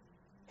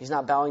 He's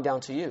not bowing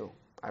down to you,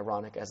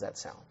 ironic as that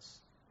sounds.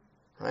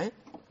 Right?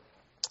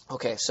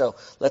 Okay, so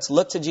let's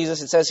look to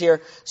Jesus. It says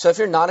here, so if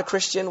you're not a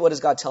Christian, what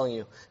is God telling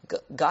you?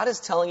 God is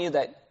telling you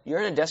that you're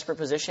in a desperate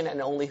position and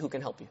only who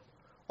can help you?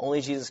 Only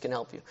Jesus can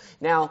help you.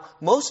 Now,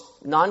 most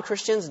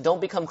non-Christians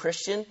don't become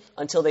Christian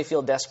until they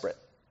feel desperate.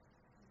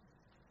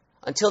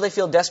 Until they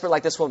feel desperate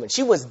like this woman.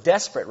 She was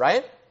desperate,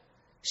 right?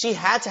 She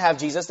had to have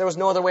Jesus. There was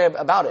no other way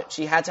about it.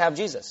 She had to have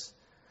Jesus.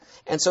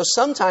 And so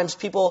sometimes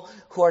people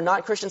who are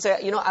not Christians say,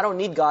 I don't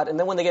need God. And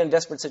then when they get in a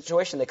desperate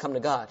situation, they come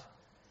to God.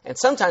 And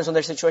sometimes when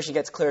their situation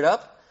gets cleared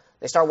up,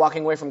 they start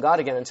walking away from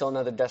God again until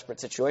another desperate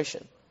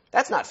situation.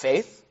 That's not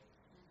faith.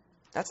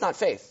 That's not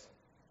faith.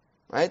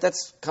 Right?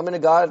 That's coming to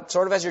God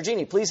sort of as your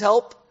genie. Please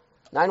help.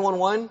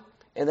 911.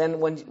 And then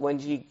when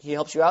he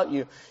helps you out,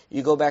 you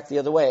go back the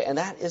other way. And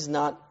that is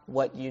not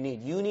what you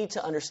need. You need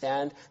to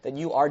understand that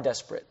you are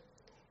desperate.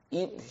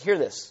 Hear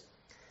this.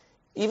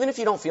 Even if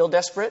you don't feel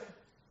desperate,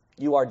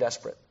 you are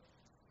desperate.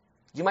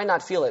 You might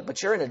not feel it,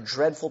 but you're in a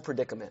dreadful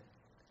predicament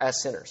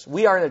as sinners.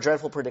 We are in a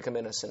dreadful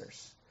predicament as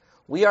sinners.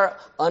 We are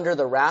under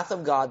the wrath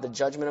of God, the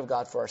judgment of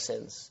God for our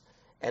sins.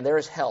 And there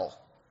is hell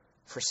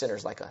for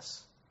sinners like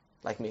us,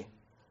 like me.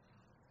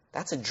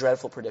 That's a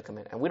dreadful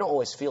predicament. And we don't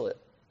always feel it,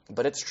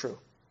 but it's true.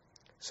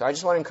 So I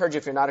just want to encourage you,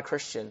 if you're not a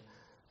Christian,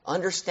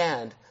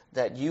 understand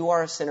that you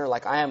are a sinner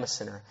like I am a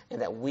sinner,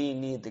 and that we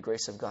need the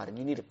grace of God, and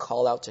you need to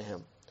call out to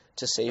Him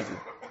to save you.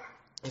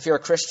 If you're a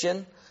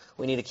Christian,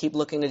 we need to keep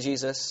looking to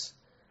Jesus,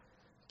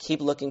 keep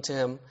looking to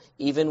Him,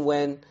 even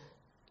when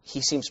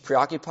He seems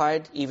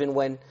preoccupied, even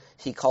when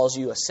He calls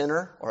you a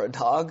sinner or a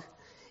dog,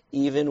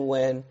 even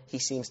when He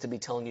seems to be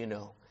telling you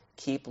no.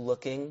 Keep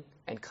looking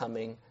and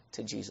coming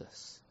to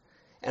Jesus.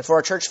 And for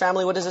our church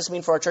family, what does this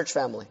mean for our church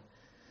family?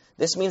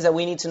 This means that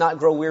we need to not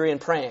grow weary in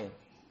praying.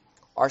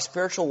 Our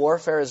spiritual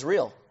warfare is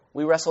real.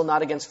 We wrestle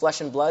not against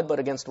flesh and blood, but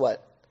against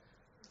what?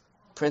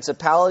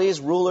 Principalities,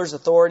 rulers,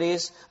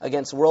 authorities,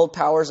 against world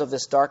powers of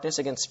this darkness,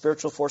 against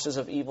spiritual forces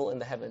of evil in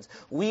the heavens.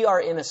 We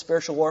are in a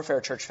spiritual warfare,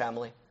 church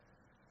family.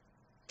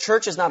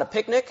 Church is not a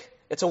picnic,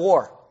 it's a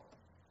war.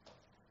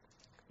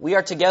 We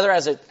are together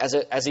as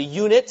a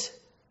unit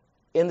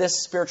in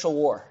this spiritual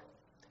war.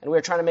 And we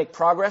are trying to make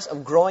progress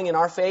of growing in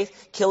our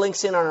faith, killing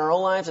sin on our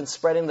own lives, and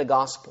spreading the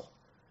gospel.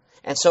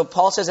 And so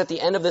Paul says at the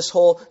end of this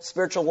whole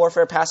spiritual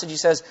warfare passage, he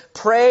says,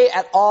 pray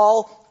at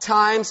all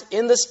times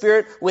in the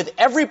Spirit with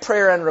every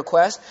prayer and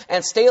request,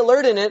 and stay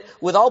alert in it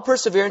with all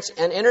perseverance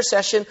and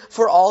intercession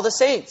for all the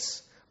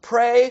saints.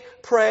 Pray,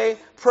 pray,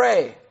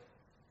 pray.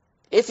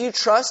 If you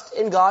trust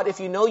in God, if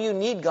you know you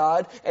need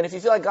God, and if you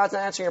feel like God's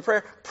not answering your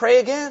prayer, pray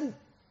again.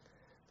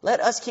 Let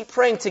us keep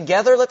praying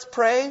together. Let's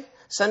pray.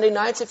 Sunday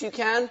nights if you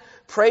can.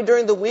 Pray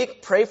during the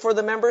week. Pray for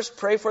the members.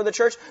 Pray for the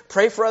church.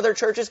 Pray for other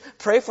churches.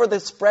 Pray for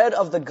the spread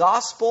of the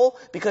gospel,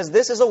 because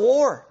this is a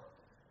war.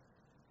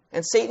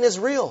 And Satan is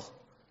real.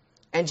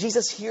 And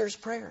Jesus hears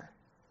prayer.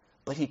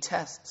 But He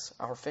tests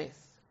our faith.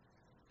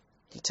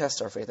 He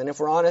tests our faith. And if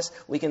we're honest,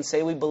 we can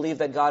say we believe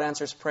that God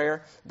answers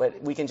prayer,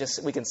 but we can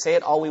say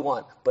it all we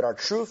want. But our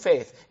true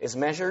faith is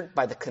measured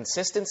by the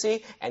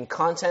consistency and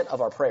content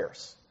of our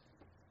prayers.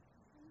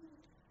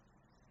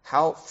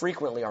 How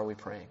frequently are we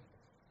praying?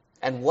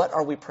 And what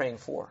are we praying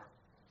for?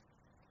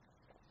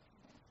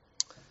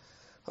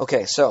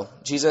 Okay, so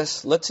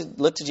Jesus, look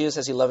to Jesus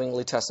as He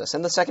lovingly tests us.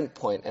 And the second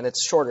point, and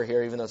it's shorter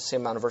here, even though it's the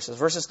same amount of verses.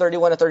 Verses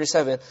 31 to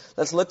 37,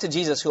 let's look to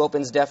Jesus who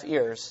opens deaf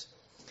ears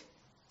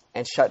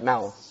and shut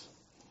mouths.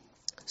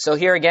 So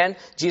here again,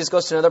 Jesus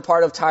goes to another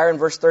part of Tyre in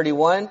verse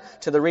 31,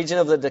 to the region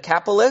of the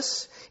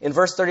Decapolis. In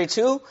verse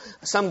 32,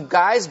 some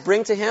guys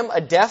bring to Him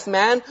a deaf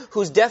man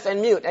who's deaf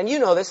and mute. And you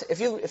know this, if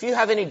you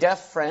have any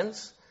deaf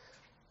friends,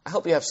 I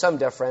hope you have some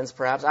deaf friends,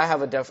 perhaps. I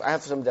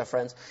have some deaf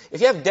friends.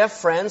 If you have deaf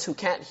friends who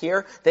can't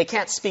hear, they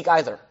can't speak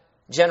either,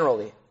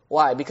 generally.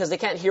 Why? Because they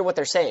can't hear what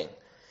they're saying.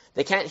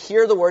 They can't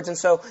hear the words, and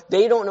so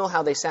they don't know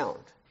how they sound.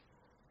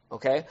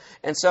 Okay?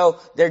 And so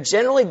they're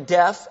generally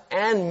deaf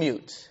and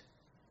mute.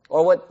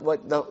 Or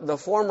what the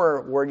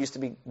former word used to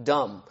be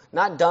dumb.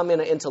 Not dumb in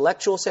an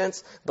intellectual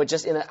sense, but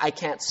just in a I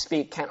can't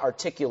speak, can't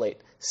articulate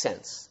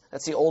sense.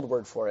 That's the old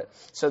word for it.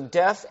 So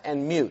deaf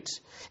and mute.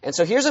 And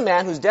so here's a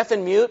man who's deaf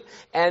and mute,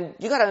 and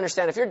you got to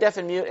understand, if you're deaf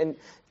and mute, and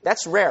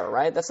that's rare,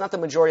 right? That's not the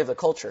majority of the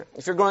culture.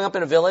 If you're growing up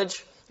in a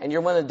village and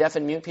you're one of the deaf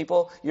and mute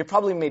people, you're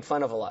probably made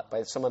fun of a lot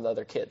by some of the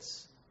other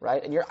kids,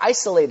 right? And you're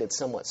isolated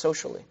somewhat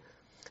socially.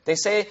 They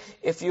say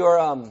if you're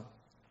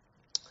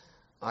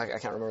I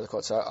can't remember the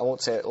quote, so I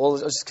won't say it. We'll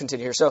just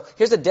continue here. So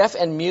here's the deaf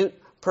and mute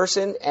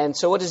person. And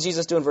so what does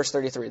Jesus do in verse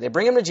 33? They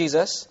bring him to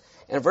Jesus.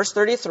 And in verse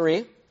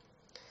 33,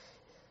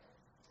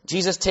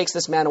 Jesus takes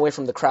this man away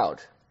from the crowd.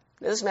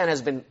 Now, this man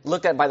has been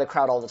looked at by the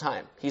crowd all the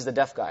time. He's the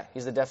deaf guy.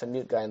 He's the deaf and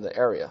mute guy in the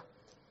area.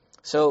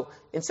 So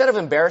instead of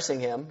embarrassing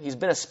him, he's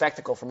been a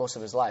spectacle for most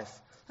of his life.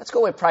 Let's go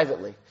away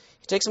privately.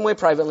 He takes him away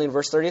privately in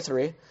verse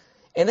 33.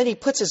 And then he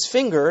puts his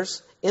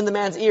fingers in the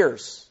man's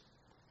ears.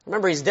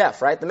 Remember, he's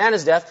deaf, right? The man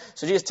is deaf.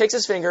 So Jesus takes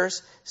his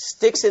fingers,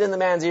 sticks it in the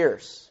man's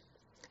ears.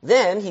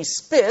 Then he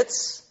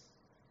spits,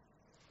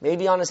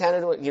 maybe on his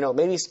hand,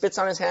 maybe he spits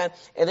on his hand,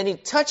 and then he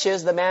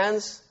touches the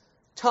man's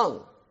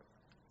tongue.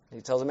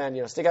 He tells the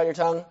man, stick out your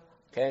tongue,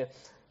 okay?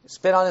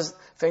 Spit on his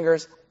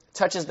fingers,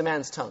 touches the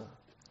man's tongue.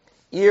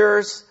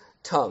 Ears,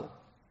 tongue.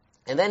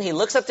 And then he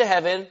looks up to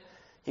heaven,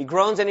 he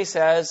groans and he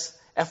says,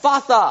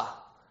 Ephatha,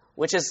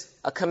 which is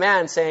a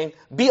command saying,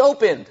 be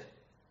opened.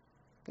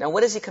 Now,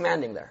 what is he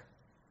commanding there?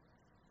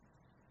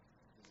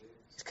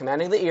 He's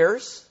commanding the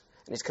ears,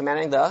 and he's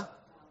commanding the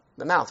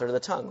mouth or the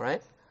tongue,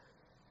 right?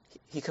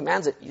 He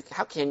commands it.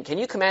 Can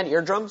you command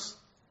eardrums?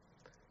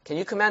 Can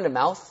you command a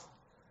mouth?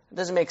 It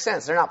doesn't make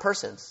sense. They're not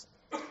persons.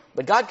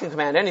 But God can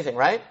command anything,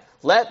 right?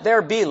 Let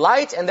there be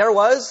light, and there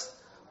was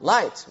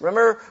light.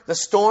 Remember the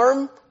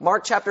storm,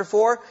 Mark chapter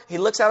 4? He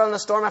looks out on the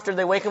storm after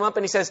they wake him up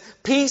and he says,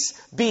 peace,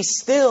 be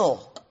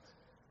still.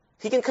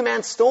 He can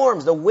command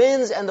storms. The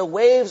winds and the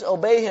waves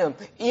obey him.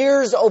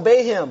 Ears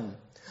obey him.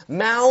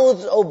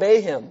 Mouths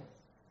obey him.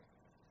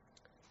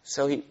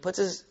 So he puts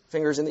his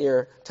fingers in the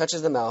ear,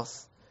 touches the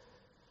mouth.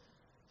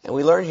 And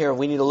we learn here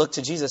we need to look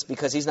to Jesus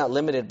because he's not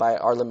limited by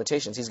our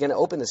limitations. He's going to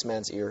open this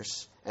man's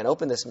ears and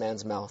open this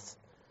man's mouth.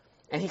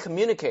 And he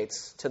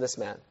communicates to this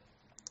man.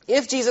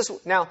 If Jesus,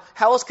 now,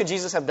 how else could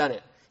Jesus have done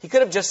it? He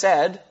could have just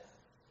said,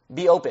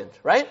 be opened,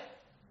 right?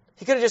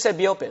 He could have just said,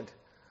 be opened.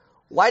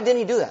 Why didn't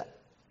he do that?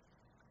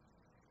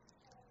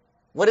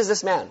 What is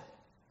this man?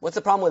 What's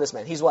the problem with this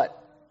man? He's what?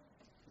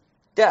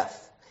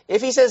 Deaf.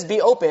 If he says,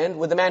 be opened,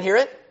 would the man hear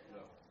it?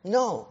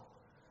 No.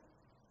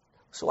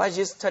 So why is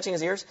Jesus touching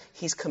his ears?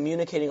 He's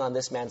communicating on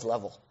this man's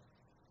level.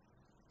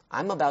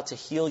 I'm about to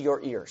heal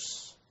your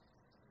ears.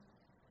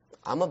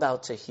 I'm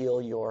about to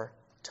heal your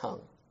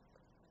tongue,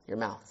 your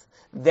mouth.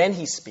 Then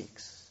he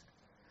speaks.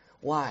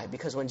 Why?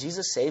 Because when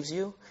Jesus saves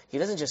you, he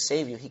doesn't just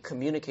save you, he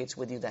communicates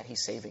with you that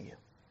he's saving you.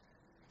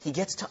 He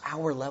gets to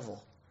our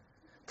level.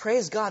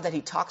 Praise God that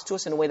he talks to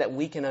us in a way that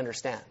we can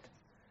understand.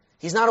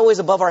 He's not always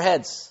above our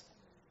heads.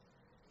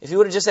 If he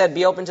would have just said,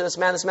 be open to this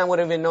man would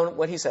have even known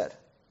what he said.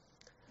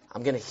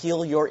 I'm going to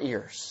heal your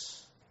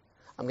ears.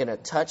 I'm going to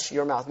touch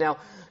your mouth. Now,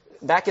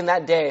 back in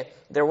that day,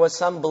 there was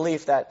some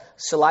belief that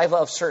saliva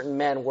of certain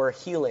men were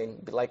healing,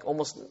 like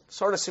almost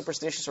sort of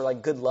superstitious or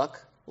like good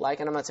luck.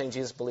 And I'm not saying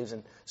Jesus believes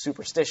in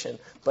superstition,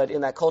 but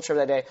in that culture of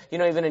that day,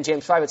 even in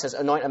James 5, it says,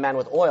 anoint a man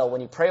with oil when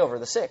you pray over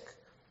the sick.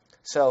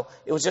 So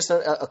it was just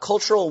a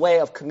cultural way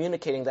of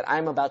communicating that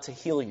I'm about to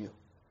heal you.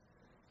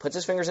 Puts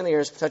his fingers in the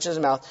ears, touches his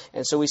mouth,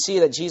 and so we see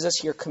that Jesus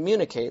here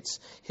communicates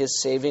his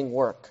saving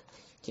work.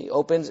 He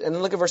opens, and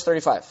then look at verse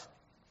 35.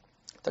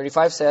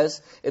 35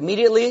 says,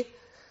 immediately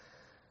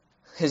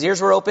his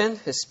ears were opened,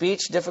 his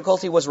speech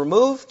difficulty was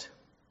removed,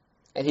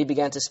 and he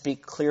began to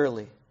speak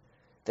clearly.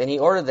 Then he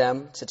ordered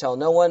them to tell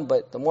no one,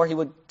 but the more he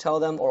would tell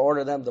them or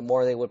order them, the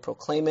more they would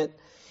proclaim it.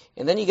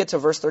 And then you get to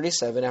verse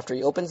 37, after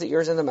he opens the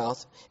ears and the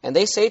mouth, and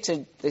they say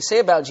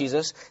about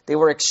Jesus, they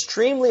were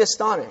extremely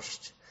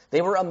astonished.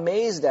 They were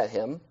amazed at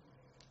him,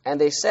 and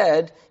they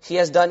said, he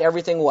has done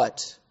everything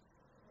what?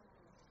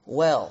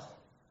 Well.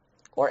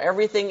 Or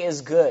everything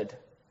is good.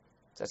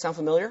 Does that sound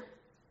familiar?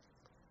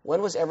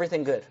 When was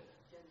everything good?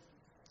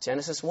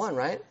 Genesis 1,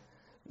 right?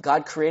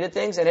 God created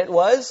things and it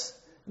was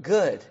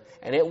good.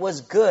 And it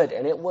was good.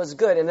 And it was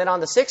good. And then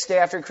on the sixth day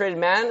after he created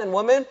man and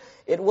woman,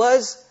 it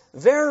was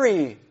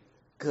very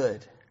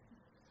good.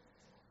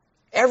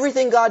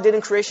 Everything God did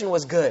in creation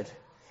was good.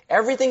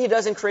 Everything he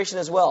does in creation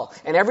as well.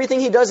 And everything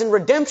he does in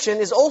redemption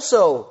is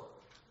also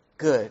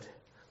good.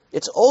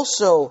 It's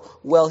also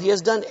well. He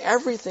has done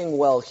everything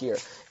well here.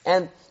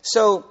 And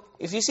so,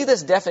 if you see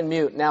this deaf and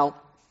mute, now,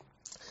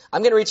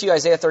 I'm going to read to you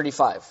Isaiah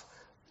 35.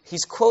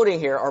 He's quoting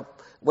here, or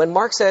when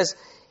Mark says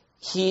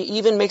he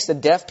even makes the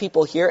deaf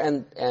people hear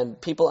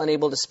and people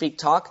unable to speak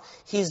talk,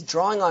 he's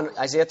drawing on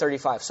Isaiah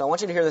 35. So I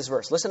want you to hear this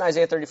verse. Listen to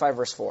Isaiah 35,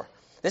 verse 4.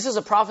 This is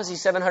a prophecy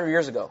 700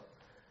 years ago.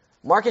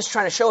 Mark is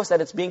trying to show us that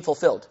it's being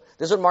fulfilled.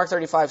 This is what Mark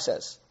 35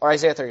 says, or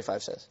Isaiah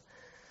 35 says.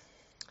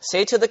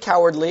 Say to the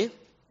cowardly,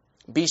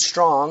 be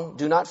strong,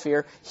 do not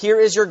fear. Here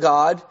is your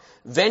God.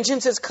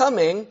 Vengeance is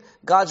coming.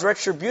 God's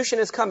retribution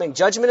is coming.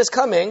 Judgment is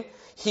coming.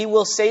 He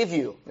will save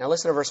you. Now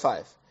listen to verse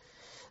 5.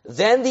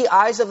 Then the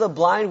eyes of the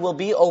blind will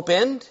be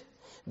opened,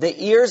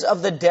 the ears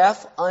of the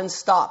deaf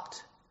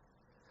unstopped.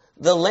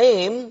 The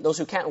lame, those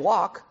who can't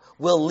walk,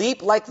 will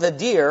leap like the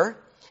deer,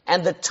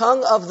 and the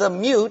tongue of the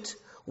mute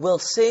will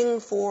sing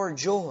for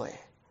joy.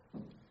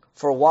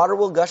 For water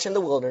will gush in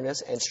the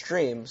wilderness and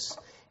streams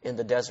in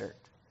the desert.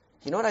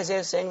 You know what Isaiah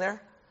is saying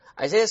there?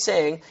 Isaiah is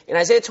saying, in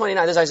Isaiah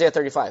 29, this is Isaiah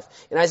 35.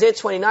 In Isaiah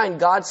 29,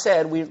 God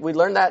said, we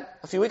learned that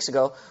a few weeks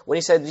ago, when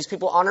he said, these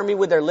people honor me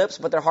with their lips,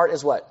 but their heart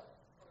is what?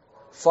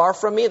 Far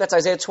from me. That's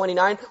Isaiah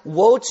 29.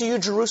 Woe to you,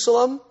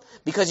 Jerusalem,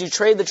 because you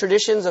trade the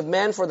traditions of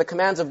men for the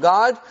commands of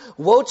God.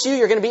 Woe to you,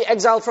 you're going to be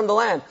exiled from the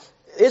land.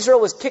 Israel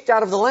was kicked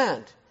out of the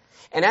land.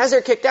 And as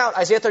they're kicked out,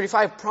 Isaiah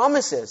 35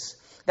 promises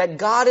that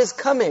God is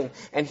coming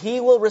and he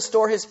will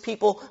restore his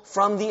people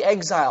from the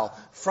exile,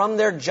 from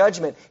their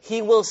judgment.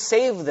 He will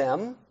save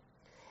them.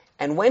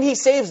 And when he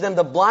saves them,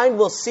 the blind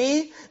will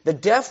see, the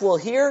deaf will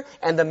hear,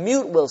 and the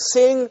mute will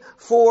sing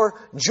for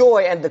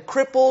joy, and the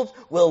crippled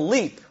will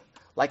leap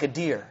like a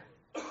deer.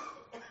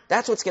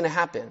 That's what's going to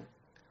happen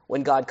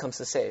when God comes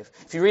to save.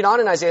 If you read on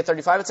in Isaiah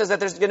 35, it says that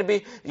there's going to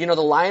be, the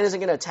lion isn't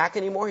going to attack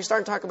anymore. He's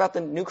starting to talk about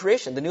the new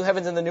creation, the new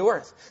heavens and the new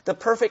earth, the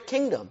perfect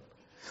kingdom.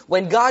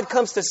 When God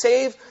comes to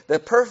save, the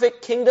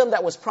perfect kingdom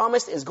that was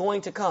promised is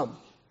going to come.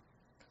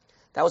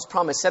 That was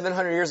promised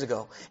 700 years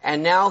ago.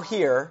 And now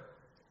here,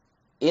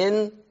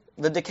 in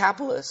the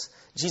Decapolis,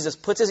 Jesus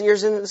puts his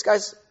fingers in this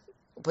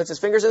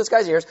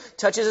guy's ears,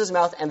 touches his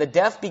mouth, and the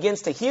deaf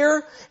begins to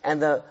hear,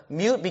 and the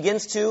mute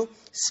begins to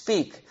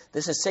speak.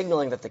 This is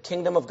signaling that the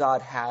kingdom of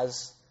God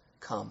has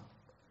come.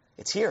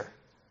 It's here.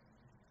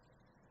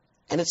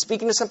 And it's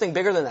speaking to something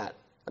bigger than that.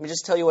 Let me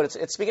just tell you what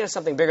it's speaking to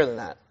something bigger than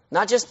that.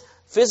 Not just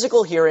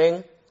physical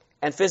hearing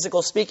and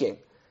physical speaking.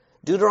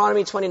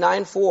 Deuteronomy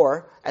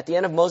 29:4, at the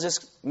end of Moses'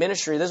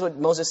 ministry, this is what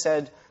Moses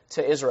said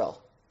to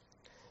Israel.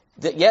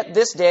 Yet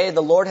this day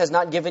the Lord has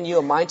not given you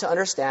a mind to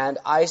understand,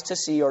 eyes to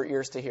see, or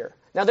ears to hear.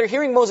 Now they're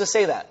hearing Moses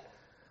say that.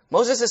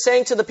 Moses is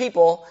saying to the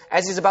people,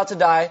 as he's about to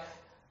die,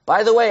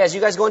 by the way, as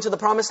you guys go into the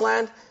promised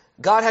land,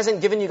 God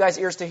hasn't given you guys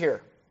ears to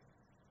hear.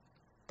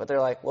 But they're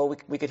like, well,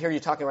 we could hear you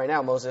talking right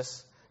now,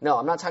 Moses. No,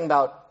 I'm not talking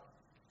about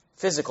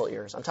physical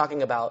ears. I'm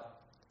talking about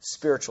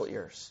spiritual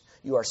ears.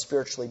 You are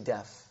spiritually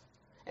deaf.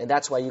 And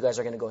that's why you guys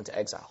are going to go into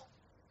exile.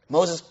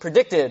 Moses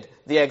predicted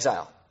the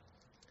exile.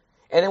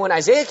 And then when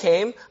Isaiah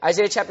came,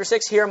 Isaiah chapter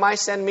 6, here am I,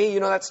 send me. You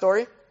know that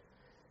story?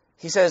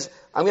 He says,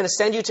 I'm going to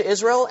send you to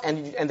Israel,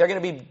 and they're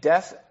going to be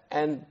deaf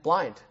and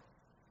blind.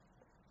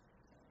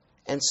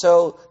 And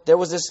so there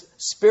was this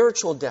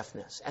spiritual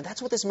deafness. And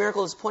that's what this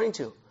miracle is pointing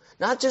to.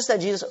 Not just that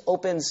Jesus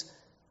opens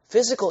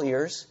physical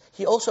ears,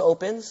 he also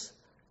opens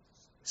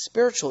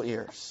spiritual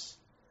ears.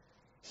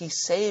 He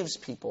saves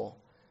people.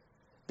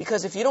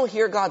 Because if you don't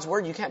hear God's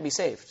word, you can't be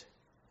saved.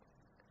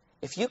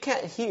 If you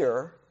can't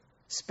hear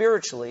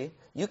spiritually,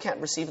 you can't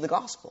receive the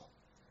gospel.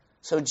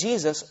 So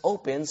Jesus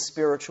opens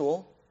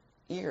spiritual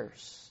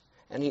ears.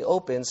 And he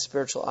opens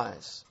spiritual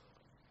eyes.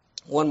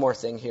 One more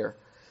thing here.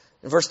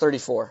 In verse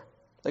 34.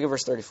 Look at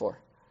verse 34.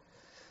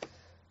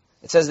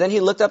 It says, then he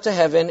looked up to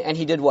heaven and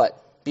he did what?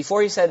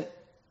 Before he said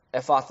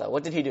Ephatha,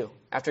 what did he do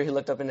after he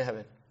looked up into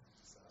heaven?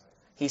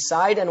 He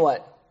sighed and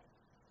what?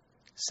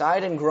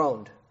 Sighed and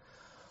groaned.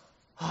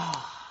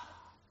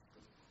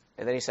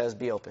 And then he says,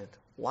 be opened.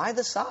 Why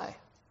the sigh?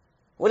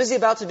 What is he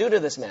about to do to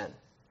this man?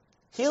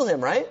 Heal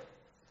him, right?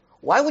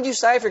 Why would you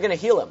sigh if you're going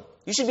to heal him?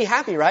 You should be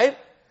happy, right?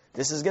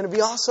 This is going to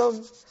be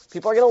awesome.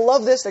 People are going to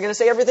love this. They're going to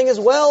say everything is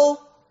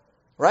well,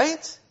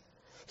 right?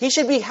 He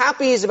should be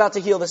happy he's about to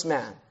heal this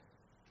man.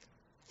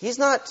 He's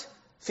not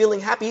feeling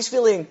happy. He's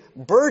feeling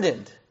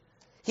burdened.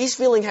 He's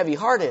feeling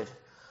heavy-hearted.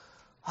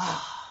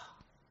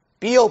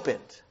 Be opened.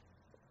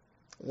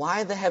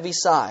 Why the heavy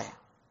sigh?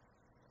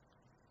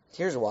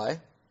 Here's why.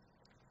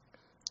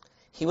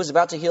 He was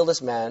about to heal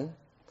this man,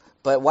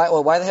 but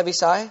why the heavy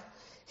sigh?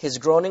 His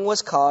groaning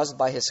was caused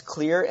by his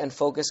clear and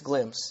focused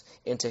glimpse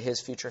into his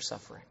future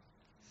suffering.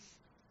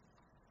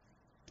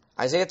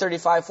 Isaiah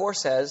 35:4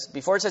 says,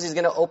 before it says he's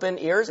going to open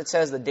ears, it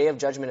says the day of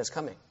judgment is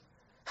coming.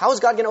 How is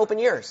God going to open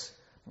ears?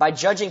 By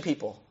judging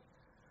people.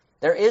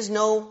 There is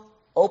no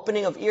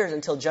opening of ears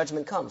until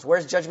judgment comes.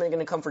 Where's judgment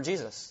going to come for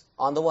Jesus?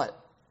 On the what?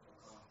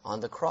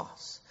 On the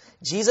cross.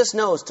 Jesus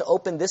knows to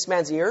open this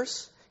man's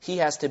ears, he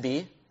has to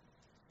be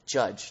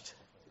judged.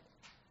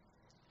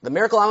 The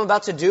miracle I'm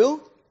about to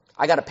do,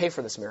 I got to pay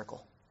for this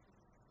miracle.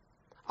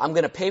 I'm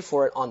going to pay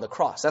for it on the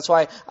cross. That's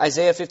why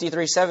Isaiah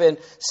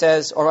 53:7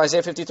 says, or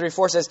Isaiah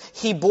 53:4 says,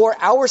 he bore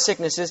our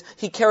sicknesses,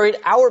 he carried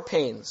our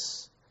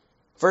pains.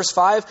 Verse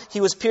 5, he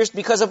was pierced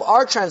because of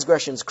our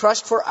transgressions,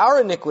 crushed for our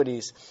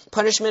iniquities.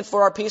 Punishment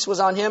for our peace was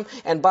on him,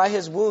 and by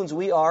his wounds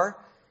we are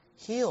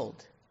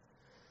healed.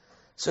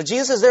 So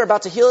Jesus is there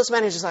about to heal this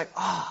man. He's just like,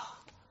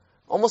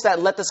 almost that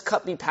let this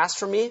cup be passed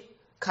from me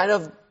kind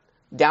of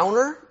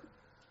downer.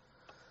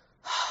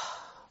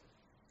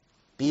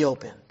 Be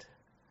opened,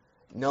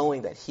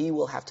 knowing that he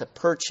will have to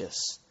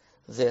purchase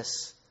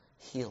this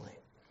healing.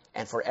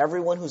 And for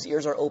everyone whose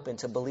ears are open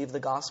to believe the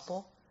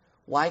gospel,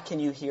 why can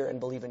you hear and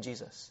believe in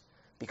Jesus?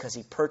 Because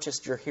he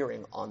purchased your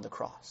hearing on the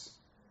cross.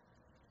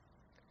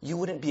 You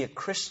wouldn't be a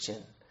Christian.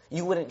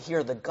 You wouldn't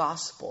hear the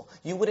gospel.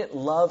 You wouldn't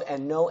love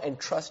and know and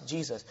trust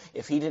Jesus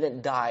if he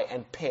didn't die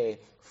and pay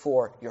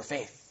for your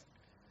faith.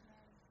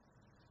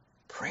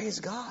 Praise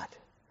God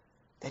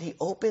that he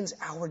opens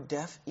our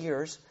deaf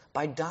ears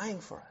by dying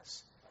for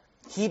us.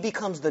 He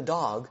becomes the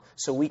dog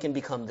so we can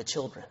become the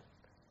children.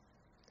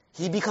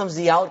 He becomes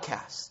the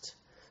outcast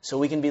so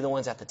we can be the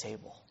ones at the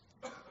table.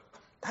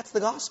 That's the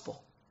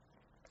gospel.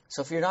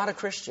 So if you're not a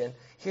Christian,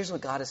 here's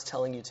what God is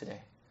telling you today.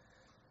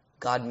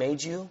 God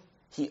made you,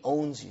 he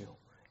owns you,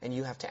 and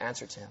you have to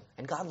answer to him.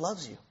 And God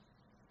loves you.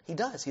 He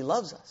does. He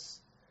loves us.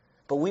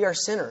 But we are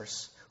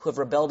sinners who have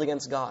rebelled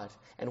against God,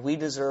 and we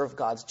deserve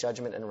God's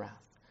judgment and wrath.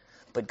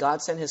 But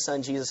God sent his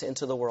son Jesus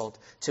into the world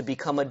to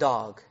become a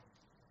dog,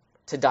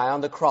 to die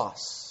on the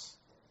cross,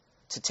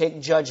 to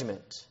take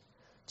judgment,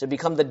 to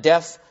become the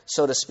deaf,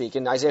 so to speak.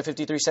 In Isaiah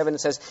 53:7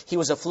 it says, he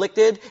was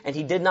afflicted and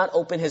he did not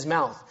open his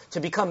mouth, to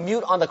become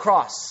mute on the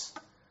cross,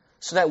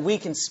 so that we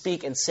can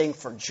speak and sing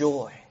for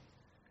joy.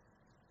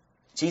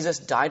 Jesus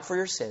died for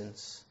your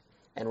sins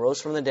and rose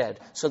from the dead,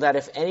 so that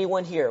if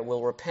anyone here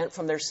will repent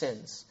from their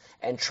sins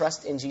and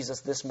trust in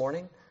Jesus this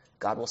morning,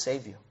 God will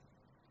save you.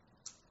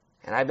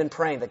 And I've been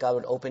praying that God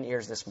would open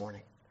ears this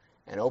morning,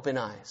 and open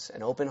eyes,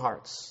 and open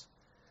hearts,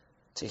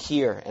 to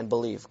hear and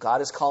believe.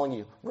 God is calling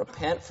you.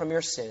 Repent from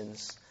your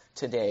sins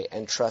today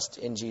and trust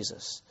in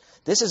Jesus.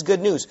 This is good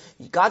news.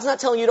 God's not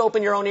telling you to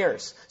open your own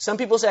ears. Some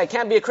people say, I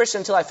can't be a Christian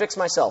until I fix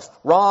myself.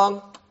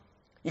 Wrong.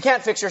 You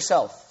can't fix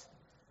yourself.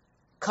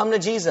 Come to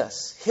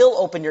Jesus. He'll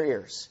open your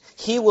ears.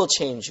 He will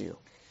change you.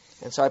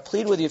 And so I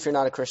plead with you, if you're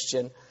not a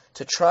Christian,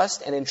 to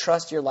trust and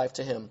entrust your life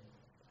to Him.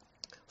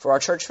 For our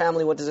church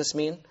family, what does this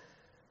mean?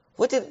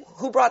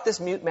 Who brought this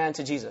mute man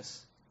to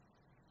Jesus?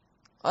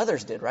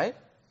 Others did, right?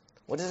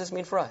 What does this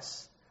mean for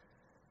us?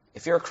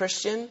 If you're a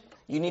Christian,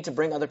 you need to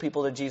bring other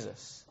people to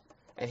Jesus.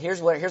 And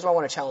here's what I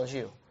want to challenge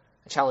you.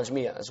 Challenge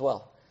me as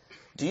well.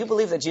 Do you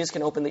believe that Jesus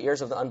can open the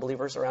ears of the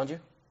unbelievers around you?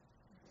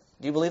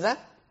 Do you believe that?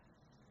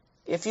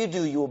 If you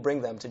do, you will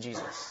bring them to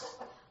Jesus.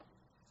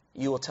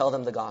 You will tell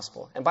them the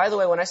gospel. And by the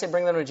way, when I say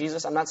bring them to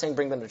Jesus, I'm not saying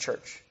bring them to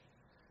church.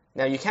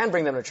 Now, you can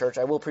bring them to church.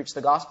 I will preach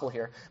the gospel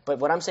here. But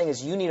what I'm saying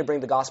is you need to bring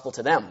the gospel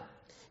to them.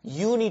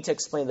 You need to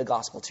explain the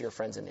gospel to your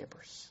friends and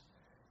neighbors.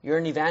 You're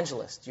an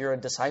evangelist. You're a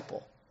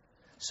disciple.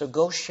 So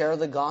go share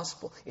the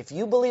gospel. If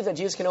you believe that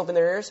Jesus can open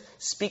their ears,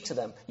 speak to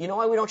them. You know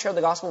why we don't share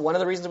the gospel? One of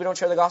the reasons we don't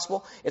share the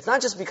gospel, it's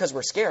not just because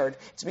we're scared.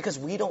 It's because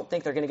we don't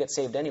think they're going to get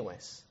saved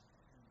anyways.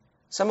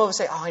 Some of us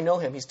say, oh, I know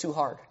him. He's too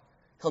hard.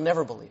 He'll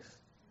never believe.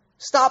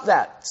 Stop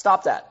that.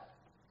 Stop that.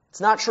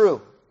 It's not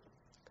true.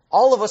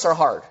 All of us are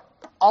hard.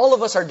 All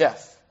of us are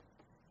deaf.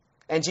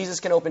 And Jesus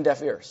can open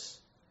deaf ears.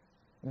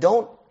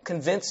 Don't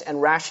convince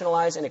and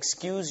rationalize and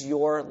excuse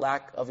your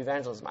lack of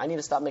evangelism. I need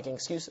to stop making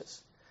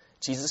excuses.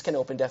 Jesus can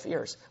open deaf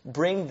ears.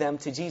 Bring them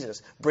to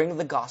Jesus. Bring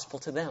the gospel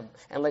to them.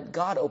 And let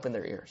God open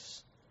their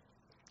ears.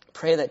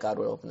 Pray that God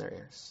would open their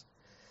ears.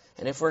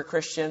 And if we're a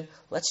Christian,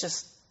 let's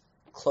just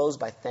close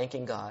by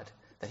thanking God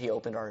that He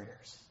opened our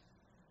ears.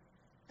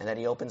 And that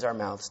He opens our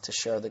mouths to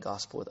share the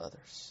gospel with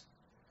others.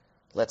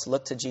 Let's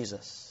look to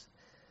Jesus.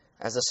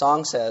 As the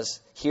song says,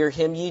 hear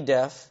Him ye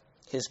deaf,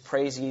 His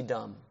praise ye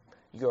dumb.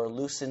 Your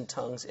loosened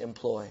tongues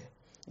employ.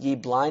 Ye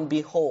blind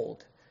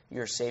behold,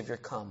 your Savior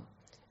come.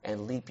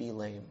 And leap ye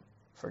lame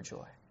for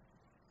joy.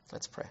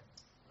 Let's pray.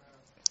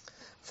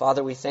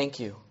 Father, we thank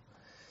you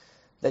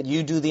that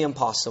you do the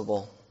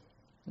impossible.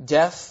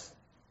 Deaf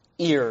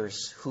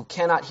ears who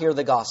cannot hear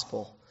the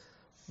gospel.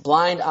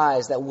 Blind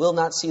eyes that will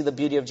not see the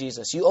beauty of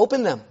Jesus. You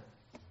open them.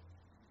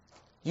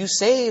 You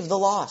save the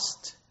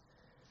lost.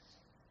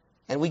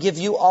 And we give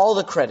you all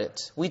the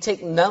credit. We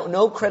take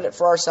no credit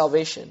for our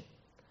salvation.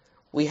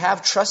 We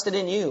have trusted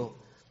in you,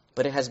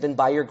 but it has been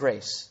by your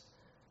grace.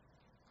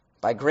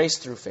 By grace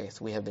through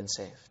faith, we have been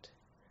saved.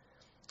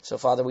 So,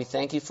 Father, we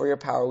thank you for your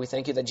power. We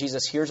thank you that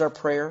Jesus hears our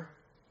prayer.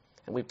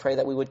 And we pray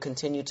that we would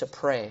continue to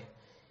pray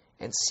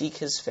and seek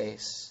His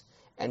face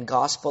and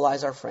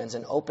gospelize our friends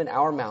and open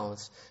our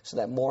mouths so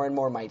that more and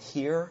more might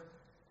hear,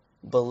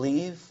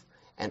 believe,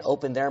 and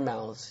open their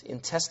mouths in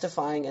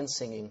testifying and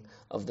singing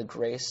of the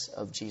grace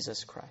of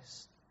Jesus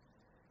Christ.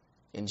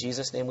 In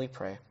Jesus' name we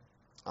pray.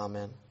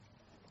 Amen.